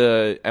wanted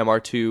the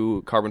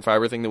MR2 carbon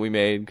fiber thing that we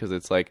made because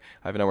it's like,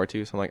 I have an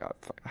MR2. So I'm like, I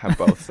have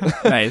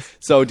both. Nice.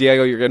 So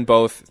Diego, you're getting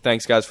both.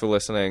 Thanks guys for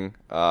listening.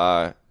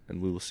 And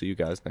we will see you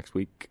guys next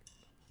week.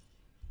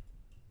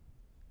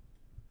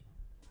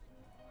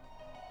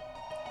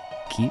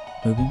 Keep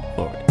moving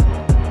forward.